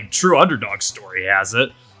 Dodgeball, a true underdog story, has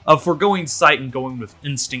it, of foregoing sight and going with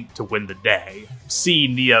instinct to win the day. See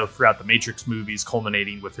Neo throughout the Matrix movies,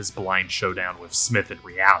 culminating with his blind showdown with Smith in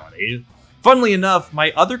reality. Funnily enough,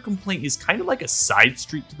 my other complaint is kind of like a side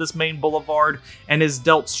street to this main boulevard, and is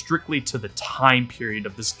dealt strictly to the time period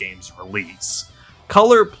of this game's release.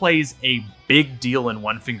 Color plays a big deal in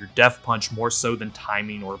One Finger Death Punch more so than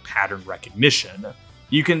timing or pattern recognition.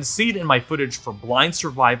 You can see it in my footage for Blind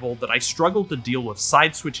Survival that I struggled to deal with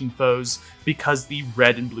side-switching foes because the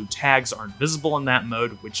red and blue tags aren't visible in that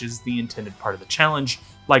mode, which is the intended part of the challenge,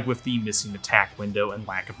 like with the missing attack window and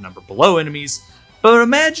lack of number below enemies. But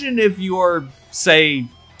imagine if you're, say,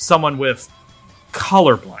 someone with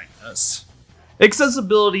color blindness.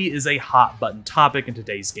 Accessibility is a hot-button topic in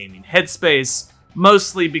today's gaming headspace,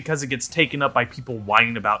 mostly because it gets taken up by people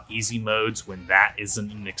whining about easy modes when that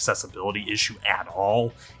isn't an accessibility issue at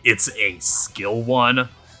all, it's a skill one.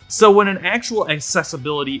 So when an actual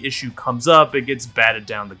accessibility issue comes up, it gets batted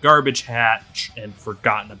down the garbage hatch and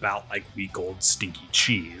forgotten about like week old stinky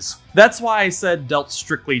cheese. That's why I said dealt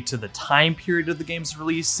strictly to the time period of the game's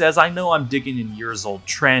release, as I know I'm digging in years old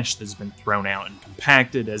trash that's been thrown out and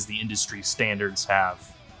compacted as the industry standards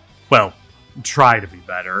have, well, try to be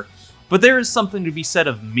better. But there is something to be said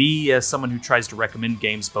of me as someone who tries to recommend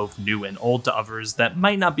games both new and old to others that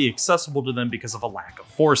might not be accessible to them because of a lack of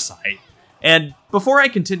foresight. And before I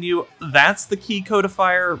continue, that's the key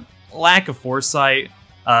codifier, lack of foresight.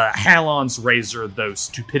 Halon's razor, though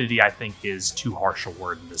stupidity I think is too harsh a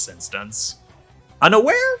word in this instance.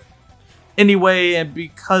 Unaware? Anyway, and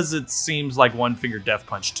because it seems like One Finger Death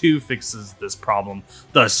Punch 2 fixes this problem,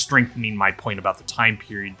 thus strengthening my point about the time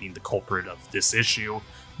period being the culprit of this issue,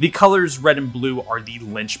 the colors red and blue are the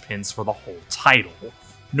linchpins for the whole title.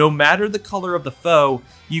 No matter the color of the foe,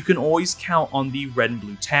 you can always count on the red and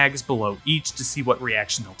blue tags below each to see what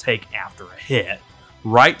reaction they'll take after a hit.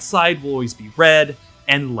 Right side will always be red,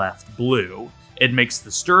 and left blue. It makes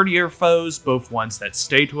the sturdier foes, both ones that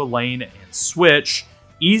stay to a lane and switch,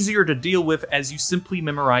 easier to deal with as you simply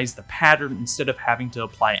memorize the pattern instead of having to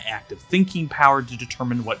apply active thinking power to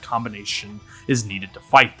determine what combination is needed to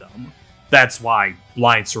fight them. That's why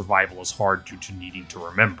Blind Survival is hard due to needing to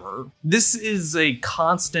remember. This is a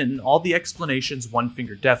constant in all the explanations One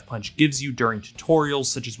Finger Death Punch gives you during tutorials,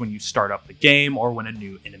 such as when you start up the game or when a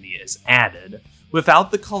new enemy is added.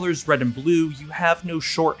 Without the colors red and blue, you have no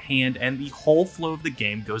shorthand and the whole flow of the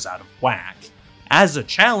game goes out of whack. As a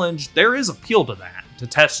challenge, there is appeal to that, to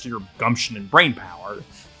test your gumption and brain power.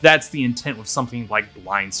 That's the intent with something like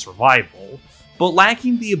Blind Survival. But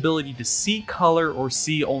lacking the ability to see color or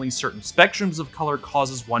see only certain spectrums of color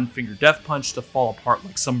causes One Finger Death Punch to fall apart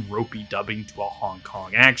like some ropey dubbing to a Hong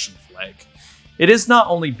Kong action flick. It is not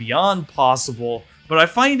only beyond possible, but I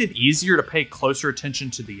find it easier to pay closer attention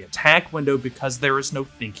to the attack window because there is no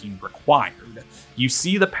thinking required. You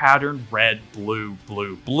see the pattern red, blue,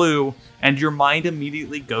 blue, blue, and your mind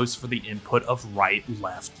immediately goes for the input of right,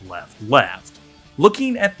 left, left, left.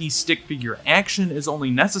 Looking at the stick figure action is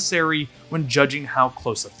only necessary when judging how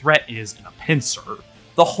close a threat is in a pincer.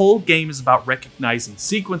 The whole game is about recognizing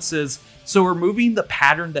sequences, so removing the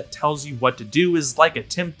pattern that tells you what to do is like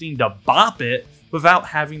attempting to bop it without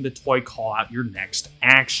having the toy call out your next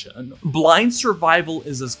action. Blind Survival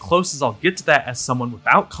is as close as I'll get to that as someone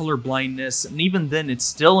without color blindness, and even then it's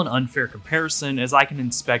still an unfair comparison as I can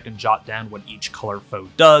inspect and jot down what each color foe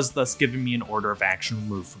does, thus giving me an order of action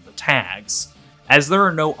removed from the tags. As there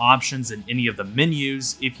are no options in any of the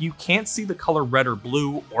menus, if you can't see the color red or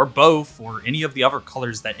blue, or both, or any of the other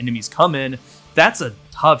colors that enemies come in, that's a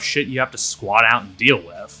tough shit you have to squat out and deal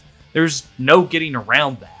with. There's no getting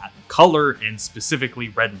around that. Color, and specifically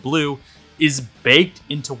red and blue, is baked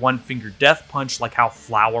into One Finger Death Punch like how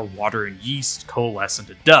flour, water, and yeast coalesce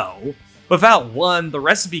into dough. Without one, the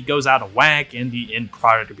recipe goes out of whack and the end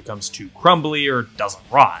product becomes too crumbly or doesn't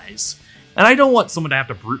rise. And I don't want someone to have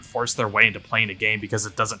to brute force their way into playing a game because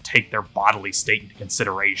it doesn't take their bodily state into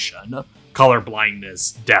consideration. Color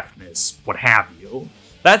blindness, deafness, what have you.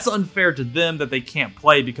 That's unfair to them that they can't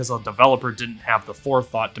play because a developer didn't have the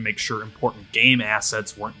forethought to make sure important game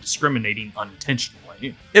assets weren't discriminating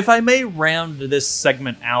unintentionally. If I may round this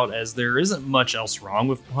segment out, as there isn't much else wrong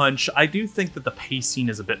with Punch, I do think that the pacing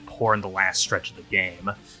is a bit poor in the last stretch of the game.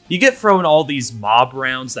 You get thrown all these mob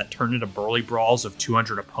rounds that turn into burly brawls of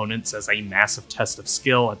 200 opponents as a massive test of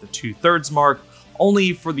skill at the 2/3 mark,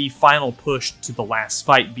 only for the final push to the last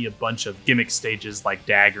fight be a bunch of gimmick stages like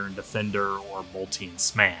Dagger and Defender or Multi and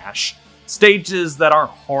Smash. Stages that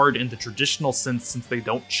aren't hard in the traditional sense since they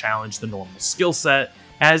don't challenge the normal skill set,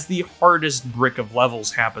 as the hardest brick of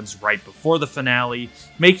levels happens right before the finale,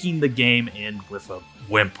 making the game end with a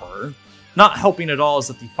whimper. Not helping at all is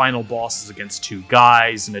that the final boss is against two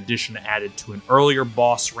guys, in addition added to an earlier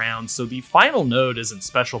boss round, so the final node isn't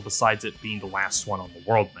special besides it being the last one on the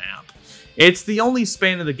world map. It's the only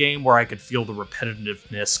span of the game where I could feel the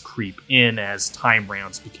repetitiveness creep in as time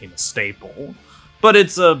rounds became a staple. But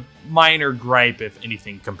it's a minor gripe if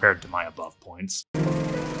anything compared to my above points.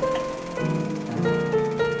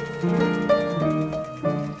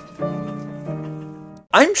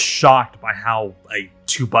 I'm shocked by how a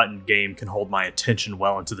 2-button game can hold my attention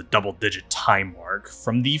well into the double-digit time mark.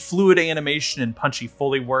 From the fluid animation and punchy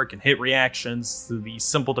Foley work and hit reactions, to the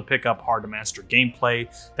simple-to-pick-up, hard-to-master gameplay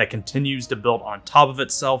that continues to build on top of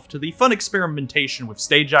itself, to the fun experimentation with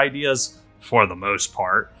stage ideas, for the most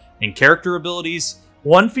part, and character abilities,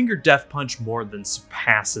 One Finger Death Punch more than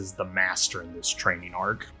surpasses the master in this training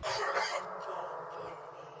arc.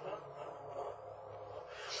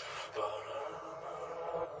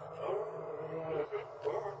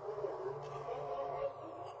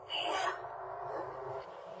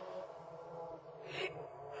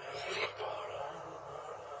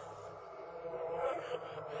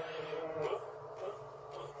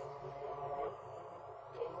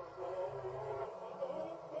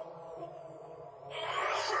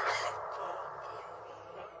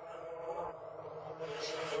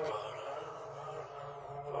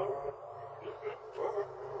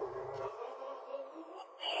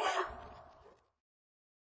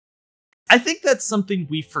 I think that's something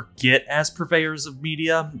we forget as purveyors of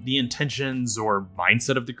media, the intentions or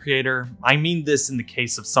mindset of the creator. I mean this in the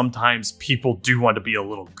case of sometimes people do want to be a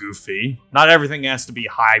little goofy. Not everything has to be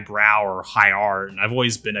highbrow or high art, and I've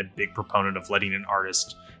always been a big proponent of letting an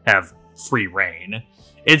artist have free reign.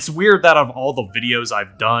 It's weird that of all the videos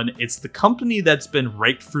I've done, it's the company that's been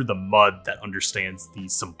raked through the mud that understands the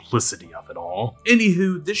simplicity of it all.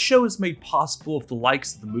 Anywho, this show is made possible with the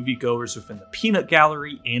likes of the moviegoers within the Peanut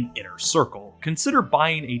Gallery and Inner Circle. Consider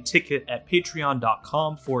buying a ticket at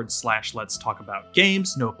patreon.com/Let's Talk About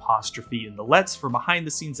Games, no apostrophe in the Let's, for behind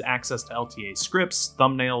the scenes access to LTA scripts,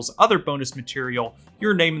 thumbnails, other bonus material,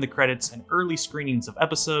 your name in the credits, and early screenings of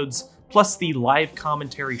episodes, plus the live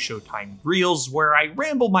commentary Showtime Reels, where I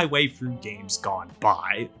ramble my way through games gone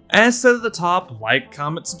by. As said at the top, like,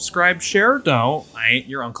 comment, subscribe, share, or don't. I ain't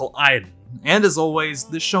your Uncle Aiden. And as always,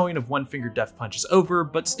 this showing of One Finger Death Punch is over,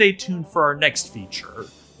 but stay tuned for our next feature.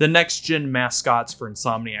 The next-gen mascots for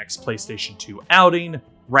Insomniac's PlayStation 2 outing,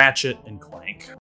 Ratchet and Clank.